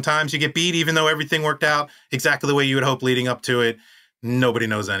 and sometimes you get beat, even though everything worked out exactly the way you would hope leading up to it. Nobody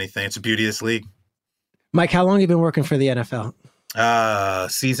knows anything. It's the beauty of this league. Mike, how long have you been working for the NFL?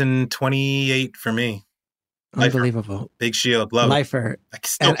 Season 28 for me. Unbelievable. Lifer. Big Shield. Love Lifer. it. I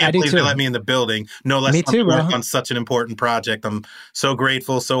still can't believe they let me in the building. No less me too, work bro. on such an important project. I'm so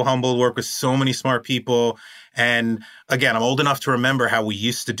grateful, so humbled, work with so many smart people. And again, I'm old enough to remember how we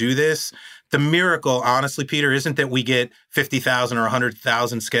used to do this. The miracle, honestly, Peter, isn't that we get 50,000 or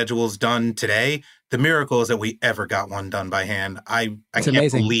 100,000 schedules done today. The miracle is that we ever got one done by hand. I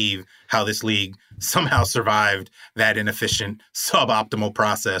can't believe how this league somehow survived that inefficient, suboptimal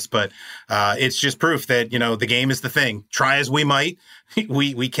process. But it's just proof that, the game is the thing. Try as we might,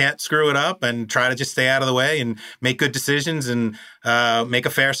 we can't screw it up, and try to just stay out of the way and make good decisions and make a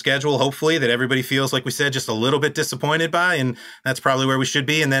fair schedule, hopefully, that everybody feels, like we said, just a little bit disappointed by. And that's probably where we should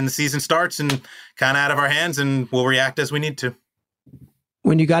be. And then the season starts and kind of out of our hands, and we'll react as we need to.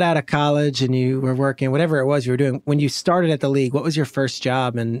 When you got out of college and you were working, whatever it was you were doing, when you started at the league, what was your first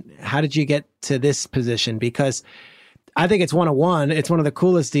job and how did you get to this position? Because I think it's 101. It's one of the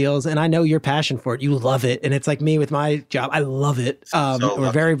coolest deals. And I know your passion for it. You love it. And it's like me with my job. I love it.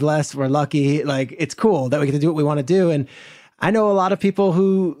 We're very blessed. We're lucky. Like, it's cool that we get to do what we want to do. And I know a lot of people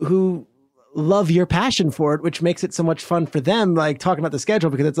who love your passion for it, which makes it so much fun for them, like talking about the schedule,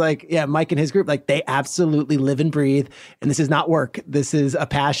 because it's like, yeah, Mike and his group, like they absolutely live and breathe, and this is not work. This is a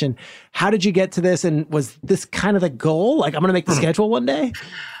passion. How did you get to this? And was this kind of the goal? Like, I'm going to make the schedule one day?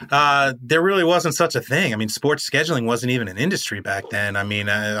 There really wasn't such a thing. I mean, sports scheduling wasn't even an industry back then. I mean,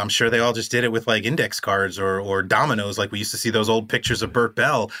 I'm sure they all just did it with like index cards or dominoes. Like we used to see those old pictures of Burt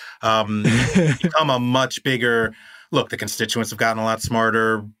Bell. Become a much bigger... Look, the constituents have gotten a lot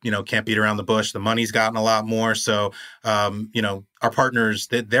smarter, can't beat around the bush. The money's gotten a lot more. So, our partners,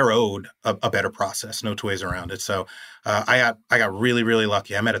 they're owed a better process. No two ways around it. So I got really, really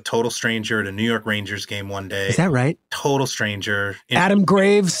lucky. I met a total stranger at a New York Rangers game one day. Is that right? Total stranger. Adam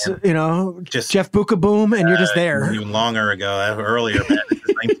Graves, just Jeff Bookaboom, and you're just there. Even longer ago, earlier, man. This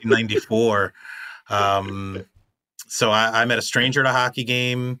is 1994. So I met a stranger at a hockey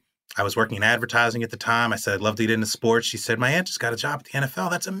game. I was working in advertising at the time. I said, I'd love to get into sports. She said, my aunt just got a job at the NFL.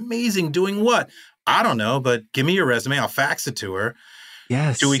 That's amazing. Doing what? I don't know, but give me your resume. I'll fax it to her.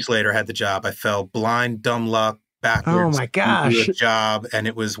 Yes. 2 weeks later, I had the job. I fell blind, dumb luck, backwards. Oh my gosh. To a job, and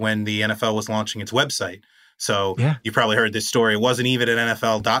it was when the NFL was launching its website. So Yeah. you probably heard this story. It wasn't even at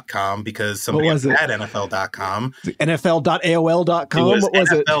NFL.com because somebody else had NFL.com. NFL.aol.com? What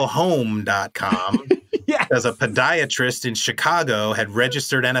was it? NFLhome.com. Yes. Because a podiatrist in Chicago had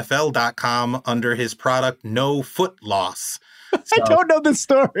registered NFL.com under his product No Foot Loss. So I don't know the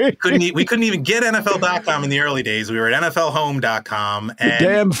story. we couldn't even get NFL.com in the early days. We were at NFLhome.com. And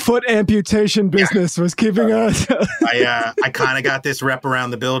damn foot amputation business was keeping us. I kind of got this rep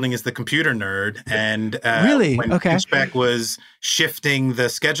around the building as the computer nerd. And really? When Okay. Pinchbeck was shifting the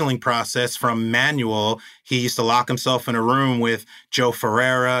scheduling process from manual, he used to lock himself in a room with Joe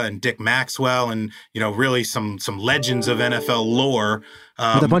Ferreira and Dick Maxwell and, really some legends of NFL lore.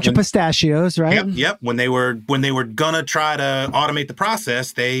 With a bunch of pistachios, right? Yep. When they were gonna try to automate the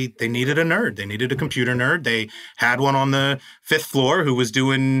process, they needed a nerd. They needed a computer nerd. They had one on the 5th floor who was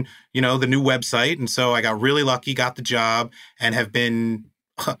doing, the new website. And so I got really lucky, got the job, and have been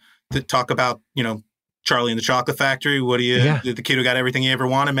to talk about, Charlie and the Chocolate Factory. What do you, the kid who got everything he ever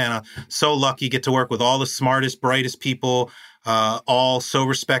wanted, man. I'm so lucky, get to work with all the smartest, brightest people, all so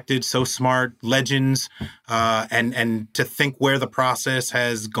respected, so smart, legends, and to think where the process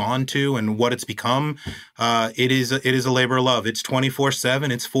has gone to and what it's become, it is a labor of love. It's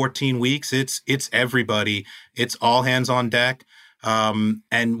 24/7. It's 14 weeks. It's everybody. It's all hands on deck.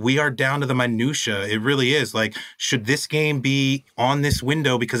 And we are down to the minutia. It really is. Like, should this game be on this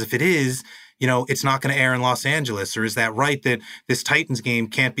window? Because if it is, it's not going to air in Los Angeles. Or is that right that this Titans game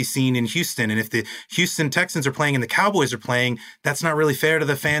can't be seen in Houston? And if the Houston Texans are playing and the Cowboys are playing, that's not really fair to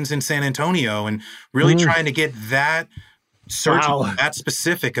the fans in San Antonio. And really trying to get that surgical, that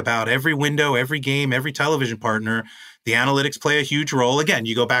specific about every window, every game, every television partner. The analytics play a huge role. Again,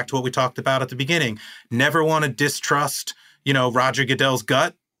 you go back to what we talked about at the beginning. Never want to distrust, Roger Goodell's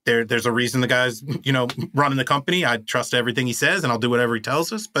gut. There's a reason the guy's, running the company. I trust everything he says and I'll do whatever he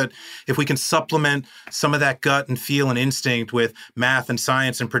tells us. But if we can supplement some of that gut and feel and instinct with math and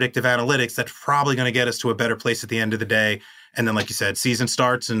science and predictive analytics, that's probably going to get us to a better place at the end of the day. And then, like you said, season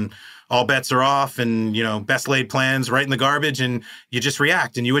starts and all bets are off and, best laid plans right in the garbage and you just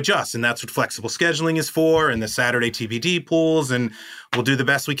react and you adjust. And that's what flexible scheduling is for and the Saturday TBD pools. And we'll do the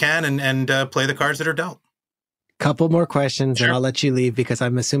best we can and play the cards that are dealt. Couple more questions Sure. and I'll let you leave because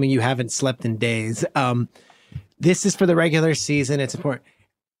I'm assuming you haven't slept in days. This is for the regular season. It's important.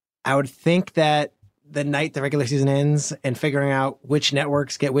 I would think that the night the regular season ends and figuring out which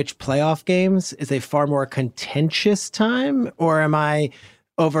networks get which playoff games is a far more contentious time, or am I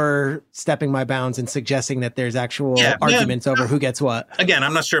overstepping my bounds and suggesting that there's actual arguments over who gets what? Again,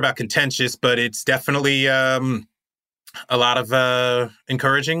 I'm not sure about contentious, but it's definitely a lot of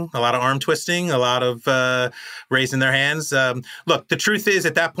encouraging, a lot of arm twisting, a lot of raising their hands. Look, the truth is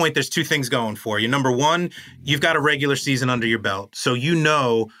at that point, there's two things going for you. Number one, you've got a regular season under your belt. So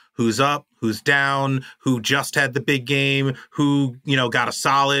who's up, who's down, who just had the big game, who, got a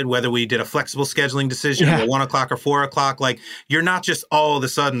solid, whether we did a flexible scheduling decision or 1 o'clock or 4 o'clock. Like, you're not just all of a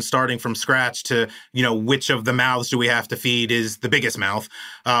sudden starting from scratch to, which of the mouths do we have to feed is the biggest mouth.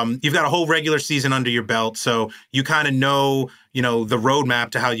 You've got a whole regular season under your belt. So you kind of know, the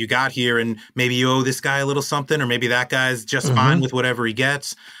roadmap to how you got here. And maybe you owe this guy a little something, or maybe that guy's just fine with whatever he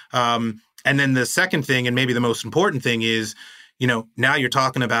gets. And then the second thing, and maybe the most important thing is, now you're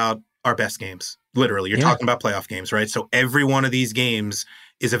talking about our best games. Literally, you're talking about playoff games, right? So every one of these games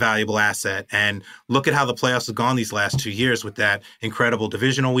is a valuable asset. And look at how the playoffs have gone these last 2 years with that incredible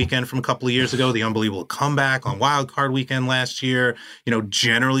divisional weekend from a couple of years ago, the unbelievable comeback on wild card weekend last year.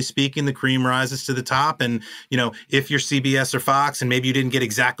 Generally speaking, the cream rises to the top. And, if you're CBS or Fox and maybe you didn't get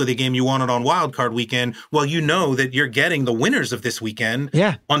exactly the game you wanted on wild card weekend, well, that you're getting the winners of this weekend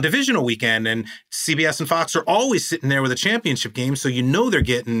on divisional weekend. And CBS and Fox are always sitting there with a championship game. So they're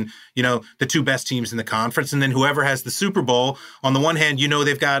getting, the two best teams in the conference. And then whoever has the Super Bowl, on the one hand,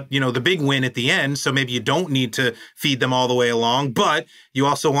 they've got, the big win at the end. So maybe you don't need to feed them all the way along, but you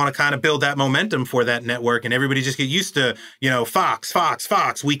also want to kind of build that momentum for that network and everybody just get used to,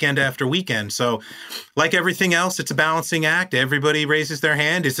 Fox, weekend after weekend. So like everything else, it's a balancing act. Everybody raises their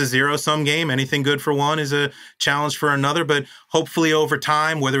hand. It's a zero-sum game. Anything good for one is a challenge for another. But hopefully over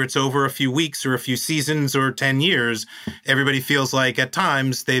time, whether it's over a few weeks or a few seasons or 10 years, everybody feels like at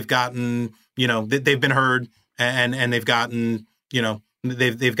times they've gotten, they've been heard and they've gotten,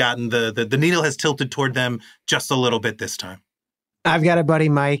 they've gotten the needle has tilted toward them just a little bit this time. I've got a buddy,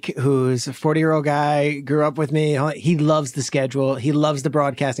 Mike, who's a 40-year-old guy, grew up with me. He loves the schedule. He loves the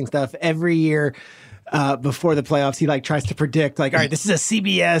broadcasting stuff. Every year before the playoffs, he tries to predict all right, this is a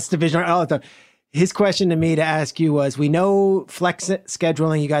CBS division, all that stuff. His question to me to ask you was, we know flex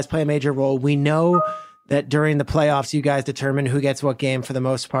scheduling, you guys play a major role. We know that during the playoffs, you guys determine who gets what game for the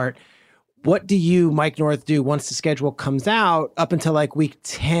most part. What do you, Mike North, do once the schedule comes out up until like week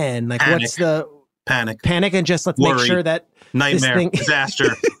 10? Like Panic. what's the panic and just let's Worry. make sure that nightmare, disaster.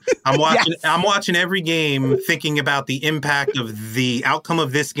 I'm watching. Yes. I'm watching every game, thinking about the impact of the outcome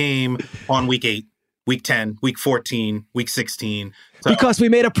of this game on week 8, week 10, week 14, week 16. So, because we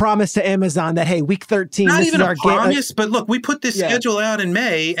made a promise to Amazon that, hey, week 13, not this even is a our promise, but look, we put this schedule out in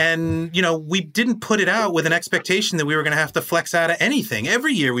May, and we didn't put it out with an expectation that we were going to have to flex out of anything.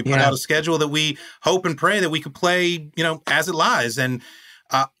 Every year, we put out a schedule that we hope and pray that we could play, as it lies, and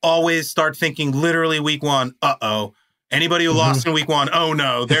always start thinking literally week 1. Anybody who lost in week 1, oh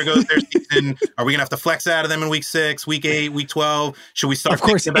no, there goes their season. Are we going to have to flex out of them in week 6, week 8, week 12? Should we start? Of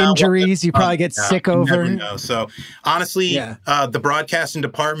course, injuries you probably get sick over. Never know. So honestly, the broadcasting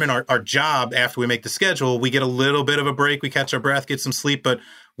department, our job after we make the schedule, we get a little bit of a break. We catch our breath, get some sleep, but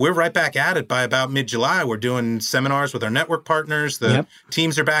we're right back at it by about mid-July. We're doing seminars with our network partners. The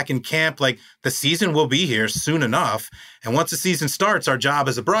teams are back in camp. Like, the season will be here soon enough. And once the season starts, our job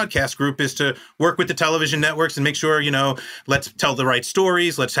as a broadcast group is to work with the television networks and make sure, let's tell the right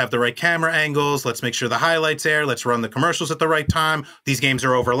stories. Let's have the right camera angles. Let's make sure the highlights air. Let's run the commercials at the right time. These games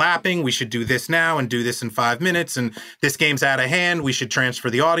are overlapping. We should do this now and do this in 5 minutes. And this game's out of hand. We should transfer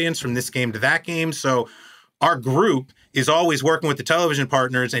the audience from this game to that game. So our group is always working with the television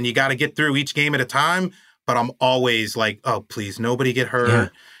partners, and you got to get through each game at a time. But I'm always like, oh, please, nobody get hurt.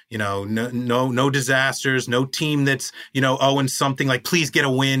 No disasters, no team that's, 0-something. Like, please get a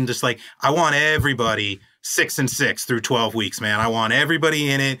win. Just like, I want everybody 6-6 through 12 weeks, man. I want everybody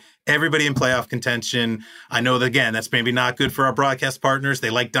in it, everybody in playoff contention. I know that, again, that's maybe not good for our broadcast partners. They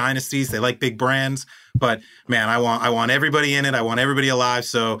like dynasties, they like big brands, but man, I want everybody in it. I want everybody alive.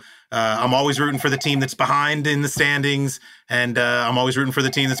 So I'm always rooting for the team that's behind in the standings, and I'm always rooting for the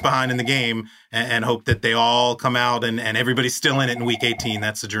team that's behind in the game, and hope that they all come out and everybody's still in it in week 18.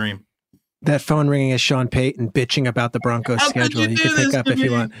 That's the dream. That phone ringing is Sean Payton bitching about the Broncos schedule. You can pick up if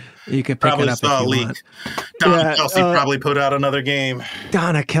you want. You can pick it up if you want. Donna Kelsey probably put out another game.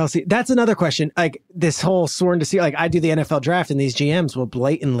 Donna Kelsey. That's another question. Like, this whole sworn to see, like, I do the NFL draft and these GMs will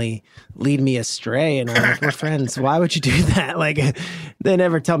blatantly lead me astray. And I'm like, we're friends. Why would you do that? Like, they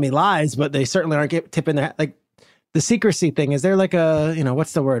never tell me lies, but they certainly aren't tipping their, like, the secrecy thing. Is there like a,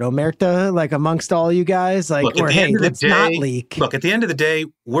 what's the word? Omerta, like amongst all you guys? Like, look, or hey, let's not leak. Look, at the end of the day,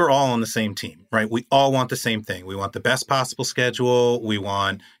 we're all on the same team, right? We all want the same thing. We want the best possible schedule. We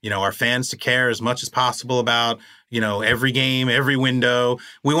want, our fans to care as much as possible about, every game, every window.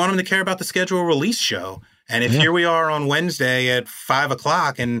 We want them to care about the schedule release show. And if here we are on Wednesday at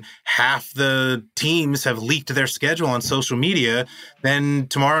 5:00 and half the teams have leaked their schedule on social media, then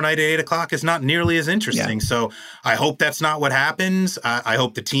tomorrow night at 8:00 is not nearly as interesting. So I hope that's not what happens. I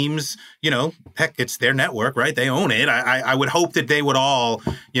hope the teams, heck, it's their network, right? They own it. I would hope that they would all,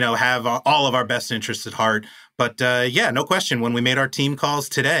 have all of our best interests at heart. But no question, when we made our team calls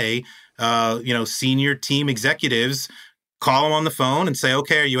today, senior team executives call them on the phone and say,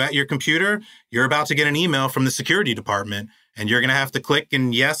 okay, are you at your computer? You're about to get an email from the security department, and you're going to have to click,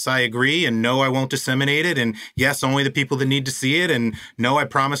 and yes, I agree, and no, I won't disseminate it, and yes, only the people that need to see it, and no, I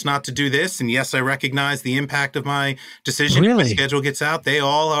promise not to do this, and yes, I recognize the impact of my decision if my schedule gets out. They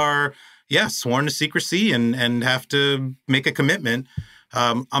all are, sworn to secrecy and have to make a commitment.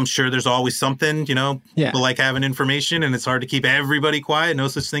 I'm sure there's always something, people like having information, and it's hard to keep everybody quiet. No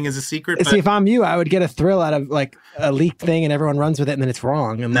such thing as a secret. See, if I'm you, I would get a thrill out of like a leaked thing and everyone runs with it and then it's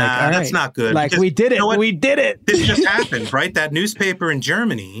wrong. I'm like, all right, that's not good. Like, we did it. We did it. This just happened, right? That newspaper in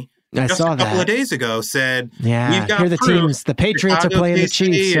Germany I just saw a couple that. of days ago said, we've got here are the proof. teams. The Patriots Chicago, are playing the KC,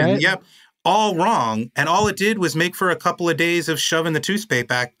 Chiefs, right? Yep. All wrong. And all it did was make for a couple of days of shoving the toothpaste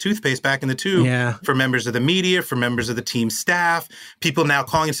back in the tube for members of the media, for members of the team staff. People now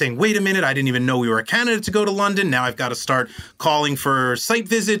calling and saying, wait a minute, I didn't even know we were a candidate to go to London. Now I've got to start calling for site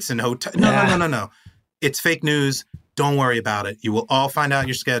visits and hotel. No. It's fake news. Don't worry about it. You will all find out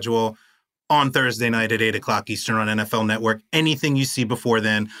your schedule on Thursday night at 8:00 Eastern on NFL Network. Anything you see before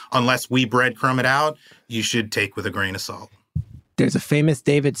then, unless we breadcrumb it out, you should take with a grain of salt. There's a famous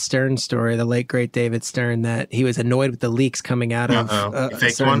David Stern story, the late, great David Stern, that he was annoyed with the leaks coming out of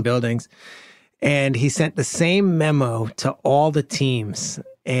certain buildings. And he sent the same memo to all the teams.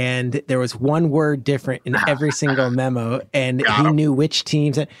 And there was one word different in every single memo. And he knew which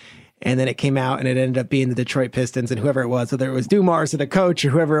teams. And then it came out and it ended up being the Detroit Pistons, and whoever it was, whether it was Dumars or the coach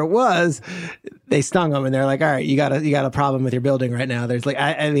or whoever it was, they stung him and they're like, all right, you got a problem with your building right now. There's like,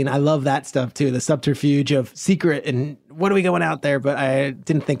 I mean, I love that stuff too. The subterfuge of secret and what are we going out there? But I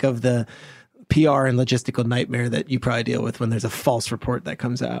didn't think of the PR and logistical nightmare that you probably deal with when there's a false report that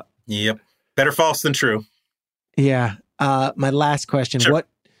comes out. Yep. Better false than true. Yeah. My last question. Sure.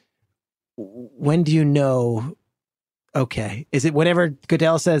 When do you know? Okay. Is it whenever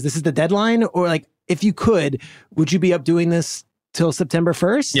Goodell says this is the deadline? Or like, if you could, would you be up doing this till September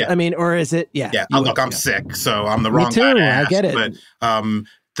 1st? Yeah. I mean, or is it? Yeah. Yeah. Look, I'm sick, so I'm the Me wrong too. guy to ask, I get it. But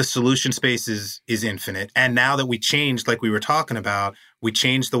the solution space is infinite. And now that we changed, like we were talking about, we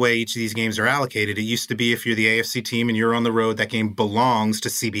changed the way each of these games are allocated. It used to be if you're the AFC team and you're on the road, that game belongs to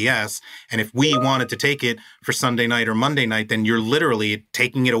CBS. And if we wanted to take it for Sunday night or Monday night, then you're literally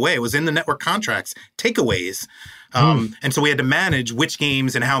taking it away. It was in the network contracts, takeaways. And so we had to manage which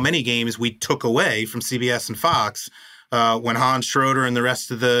games and how many games we took away from CBS and Fox. When Hans Schrager and the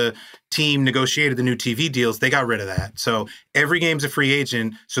rest of the team negotiated the new TV deals, they got rid of that. So every game's a free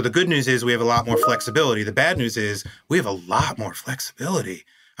agent. So the good news is we have a lot more flexibility. The bad news is we have a lot more flexibility.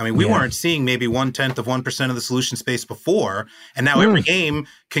 I mean, we weren't seeing maybe 1/10 of 1% of the solution space before, and now every game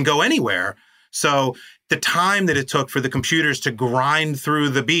can go anywhere. So the time that it took for the computers to grind through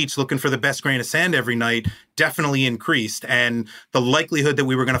the beach looking for the best grain of sand every night definitely increased. And the likelihood that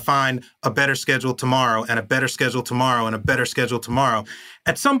we were going to find a better schedule tomorrow and a better schedule tomorrow and a better schedule tomorrow.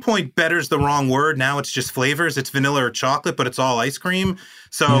 At some point, better's the wrong word. Now it's just flavors. It's vanilla or chocolate, but it's all ice cream.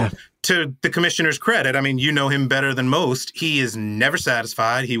 So to the commissioner's credit, I mean, you know him better than most. He is never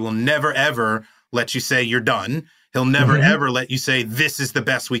satisfied. He will never, ever let you say you're done. He'll never, ever let you say, this is the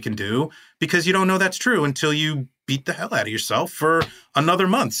best we can do, because you don't know that's true until you beat the hell out of yourself for another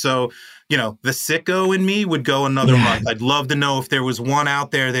month. So, you know, the sicko in me would go another month. I'd love to know if there was one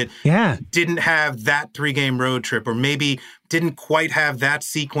out there that didn't have that 3-game road trip, or maybe didn't quite have that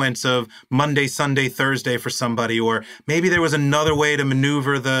sequence of Monday, Sunday, Thursday for somebody, or maybe there was another way to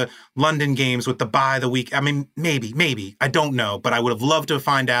maneuver the London games with the bye the week. I mean, maybe. I don't know, but I would have loved to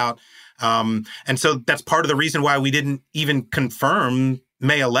find out. And so that's part of the reason why we didn't even confirm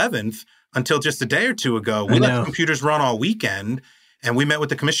May 11th until just a day or two ago. We let the computers run all weekend, and we met with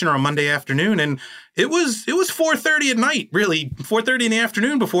the commissioner on Monday afternoon, and it was 4:30 at night, really 4:30 in the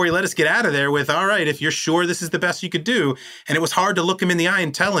afternoon, before he let us get out of there with, all right, if you're sure this is the best you could do. And it was hard to look him in the eye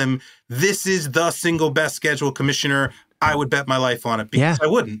and tell him, this is the single best schedule, Commissioner. I would bet my life on it, because I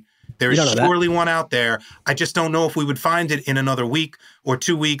wouldn't. There is surely one out there. I just don't know if we would find it in another week or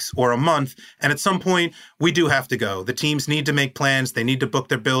 2 weeks or a month. And at some point, we do have to go. The teams need to make plans. They need to book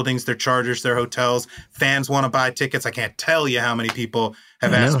their buildings, their charters, their hotels. Fans want to buy tickets. I can't tell you how many people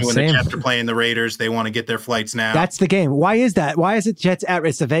have asked me when the Jets are playing the Raiders. They want to get their flights now. That's the game. Why is that? Why is it Jets at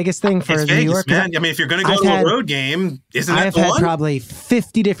risk? It's a Vegas thing for New York? Man. I mean, if you're going to go to a road game, isn't that the one? I've had probably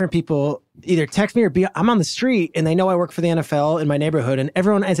 50 different people either text me or I'm on the street, and they know I work for the NFL in my neighborhood, and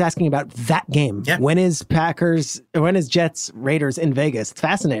everyone is asking about that game. Yeah. When is Jets Raiders in Vegas? It's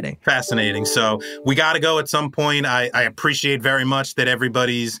fascinating. Fascinating. So we got to go at some point. I appreciate very much that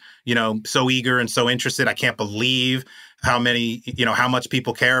everybody's, so eager and so interested. I can't believe how much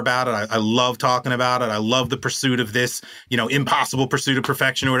people care about it. I love talking about it. I love the pursuit of this, impossible pursuit of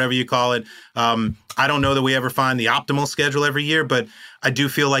perfection, or whatever you call it. I don't know that we ever find the optimal schedule every year, but I do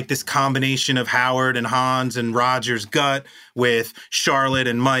feel like this combination of Howard and Hans and Roger's gut with Charlotte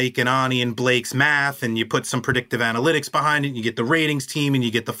and Mike and Ani and Blake's math, and you put some predictive analytics behind it, and you get the ratings team and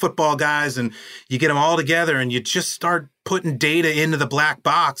you get the football guys, and you get them all together, and you just start putting data into the black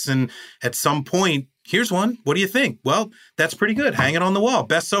box. And at some point, here's one. What do you think? Well, that's pretty good. Hang it on the wall.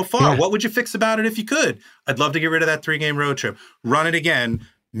 Best so far. Yeah. What would you fix about it if you could? I'd love to get rid of that 3-game road trip. Run it again.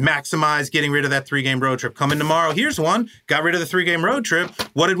 Maximize getting rid of that 3-game road trip. Come in tomorrow. Here's one. Got rid of the 3-game road trip.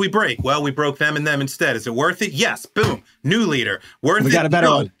 What did we break? Well, we broke them and them instead. Is it worth it? Yes. Boom. New leader. Worth it? We got a better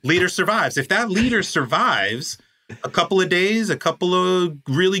one. Leader survives. If that leader survives a couple of days, a couple of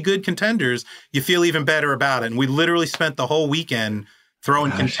really good contenders, you feel even better about it. And we literally spent the whole weekend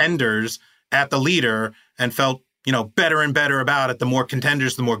throwing contenders at the leader and felt, better and better about it. The more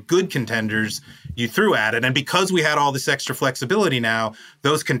contenders, the more good contenders you threw at it. And because we had all this extra flexibility now,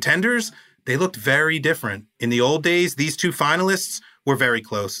 those contenders, they looked very different. In the old days, these 2 finalists were very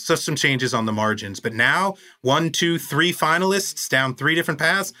close. So some changes on the margins. But now, 1, 2, 3 finalists down 3 different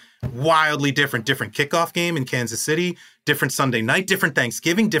paths, wildly different. Different kickoff game in Kansas City, different Sunday night, different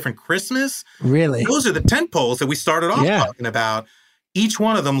Thanksgiving, different Christmas. Really? Those are the tent poles that we started off talking about. Each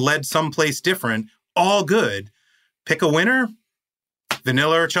one of them led someplace different, all good. Pick a winner,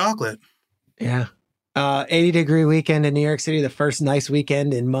 vanilla or chocolate. Yeah. 80-degree weekend in New York City, the first nice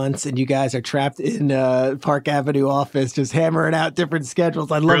weekend in months, and you guys are trapped in Park Avenue office just hammering out different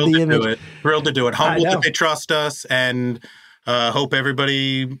schedules. I love the image. Thrilled to do it. Humbled that they trust us, and hope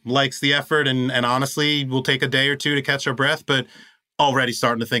everybody likes the effort. And honestly, we'll take a day or two to catch our breath, but already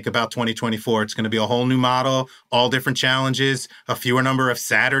starting to think about 2024. It's going to be a whole new model, all different challenges, a fewer number of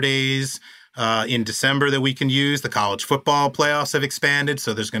Saturdays, in December that we can use. The college football playoffs have expanded,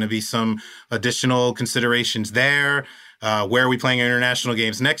 so there's going to be some additional considerations there. Where are we playing international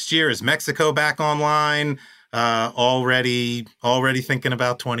games next year? Is Mexico back online? Already thinking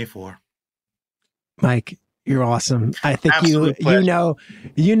about 24. Mike, you're awesome. I think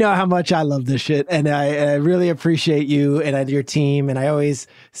you know how much I love this shit, and I really appreciate you and your team. And I always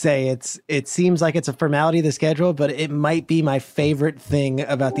say it seems like it's a formality, the schedule, but it might be my favorite thing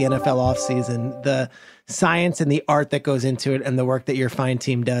about the NFL offseason, the science and the art that goes into it and the work that your fine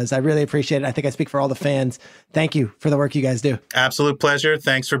team does. I really appreciate it. I think I speak for all the fans. Thank you for the work you guys do. Absolute pleasure.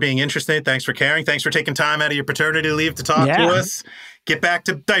 Thanks for being interested. Thanks for caring. Thanks for taking time out of your paternity leave to talk to us. Get back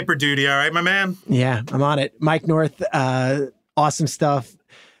to diaper duty. All right, my man? Yeah, I'm on it. Mike North, awesome stuff.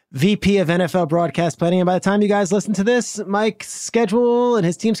 VP of NFL broadcast planning. And by the time you guys listen to this, Mike's schedule and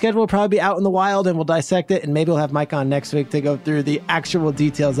his team schedule will probably be out in the wild, and we'll dissect it. And maybe we'll have Mike on next week to go through the actual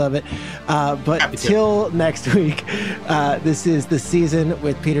details of it. But till next week, this is The Season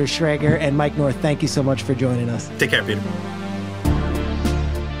with Peter Schrager and Mike North. Thank you so much for joining us. Take care, Peter.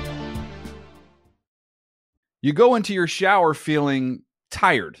 You go into your shower feeling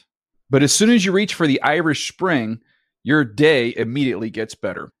tired, but as soon as you reach for the Irish Spring, your day immediately gets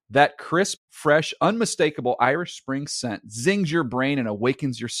better. That crisp, fresh, unmistakable Irish Spring scent zings your brain and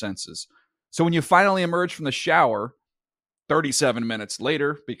awakens your senses. So when you finally emerge from the shower, 37 minutes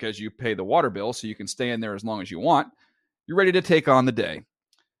later, because you pay the water bill so you can stay in there as long as you want, you're ready to take on the day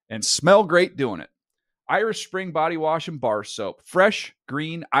and smell great doing it. Irish Spring Body Wash and Bar Soap. Fresh,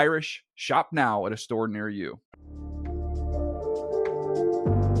 green, Irish. Shop now at a store near you.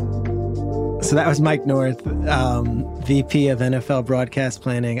 So that was Mike North, VP of NFL broadcast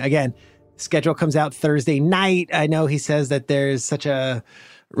planning. Again, schedule comes out Thursday night. I know he says that there's such a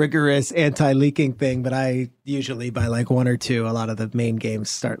rigorous anti-leaking thing, but I usually by like 1 or 2, a lot of the main games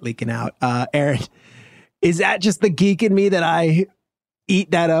start leaking out. Aaron, is that just the geek in me that I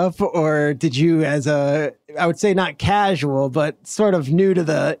eat that up, or did you, as a, I would say not casual, but sort of new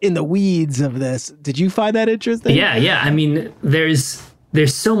to in the weeds of this, did you find that interesting? Yeah. I mean, there's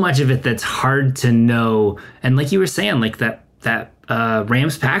so much of it that's hard to know. And like you were saying, like that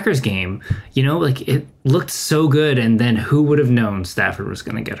Rams Packers game, like it looked so good. And then who would have known Stafford was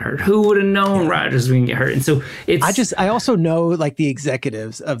going to get hurt? Who would have known Rodgers was going to get hurt? And so I also know like the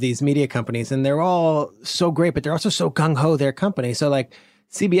executives of these media companies, and they're all so great, but they're also so gung-ho their company. So like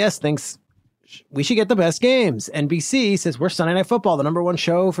CBS thinks we should get the best games. NBC says we're Sunday Night Football, the number one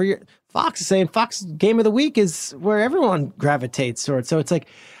show for your. Fox is saying Fox Game of the Week is where everyone gravitates towards. So it's like,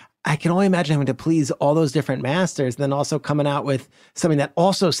 I can only imagine having to please all those different masters, then also coming out with something that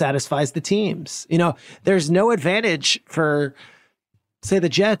also satisfies the teams. There's no advantage for, say, the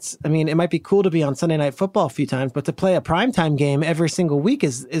Jets. I mean, it might be cool to be on Sunday Night Football a few times, but to play a primetime game every single week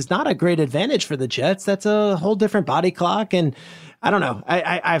is not a great advantage for the Jets. That's a whole different body clock. And I don't know.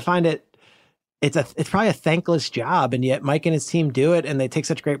 I find it, it's probably a thankless job, and yet Mike and his team do it, and they take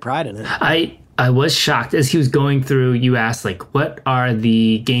such great pride in it. I was shocked as he was going through. You asked like, what are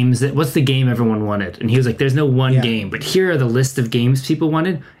the games what's the game everyone wanted? And he was like, there's no one game, but here are the list of games people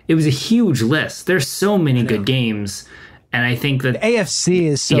wanted. It was a huge list. There's so many good games, and I think that the AFC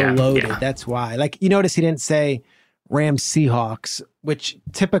is so loaded. Yeah. That's why. Like, you notice he didn't say Rams Seahawks, which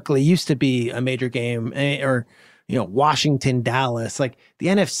typically used to be a major game, or Washington, Dallas. Like the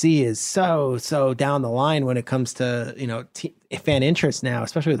NFC is so down the line when it comes to, fan interest now,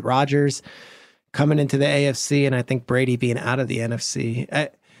 especially with Rodgers coming into the AFC. And I think Brady being out of the NFC.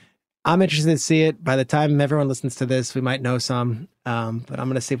 I'm interested to see it. By the time everyone listens to this, we might know some, but I'm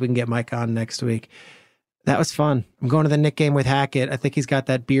going to see if we can get Mike on next week. That was fun. I'm going to the Knick game with Hackett. I think he's got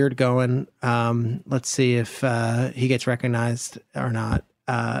that beard going. Let's see if he gets recognized or not.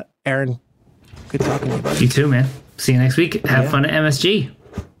 Aaron, good talking to you, buddy. You too, man. See you next week. Have fun at MSG.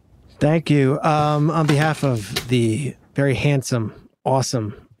 Thank you. On behalf of the very handsome,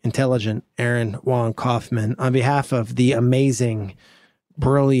 awesome, intelligent Aaron Wong Kaufman, on behalf of the amazing,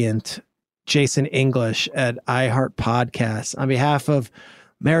 brilliant Jason English at iHeart Podcasts, on behalf of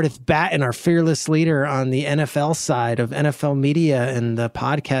Meredith Batten, our fearless leader on the NFL side of NFL media and the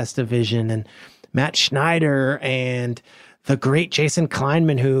podcast division, and Matt Schneider, and the great Jason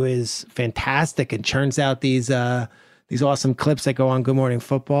Kleinman, who is fantastic and churns out these awesome clips that go on Good Morning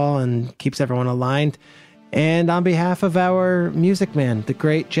Football and keeps everyone aligned. And on behalf of our music man, the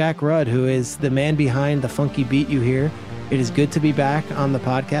great Jack Rudd, who is the man behind the funky beat you hear, it is good to be back on the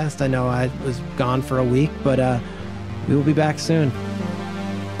podcast. I know I was gone for a week, but we will be back soon.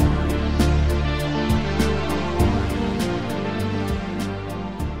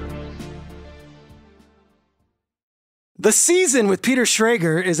 The Season with Peter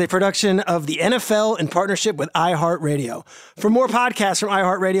Schrager is a production of the NFL in partnership with iHeartRadio. For more podcasts from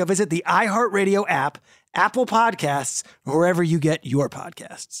iHeartRadio, visit the iHeartRadio app, Apple Podcasts, or wherever you get your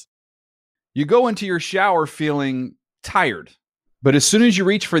podcasts. You go into your shower feeling tired, but as soon as you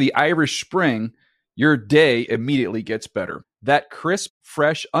reach for the Irish Spring, your day immediately gets better. That crisp,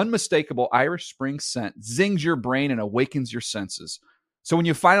 fresh, unmistakable Irish Spring scent zings your brain and awakens your senses. So when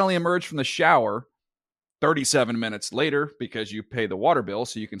you finally emerge from the shower 37 minutes later, because you pay the water bill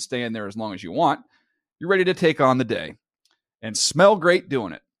so you can stay in there as long as you want, you're ready to take on the day and smell great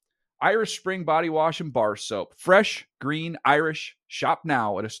doing it. Irish Spring Body Wash and Bar Soap. Fresh, green, Irish. Shop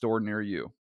now at a store near you.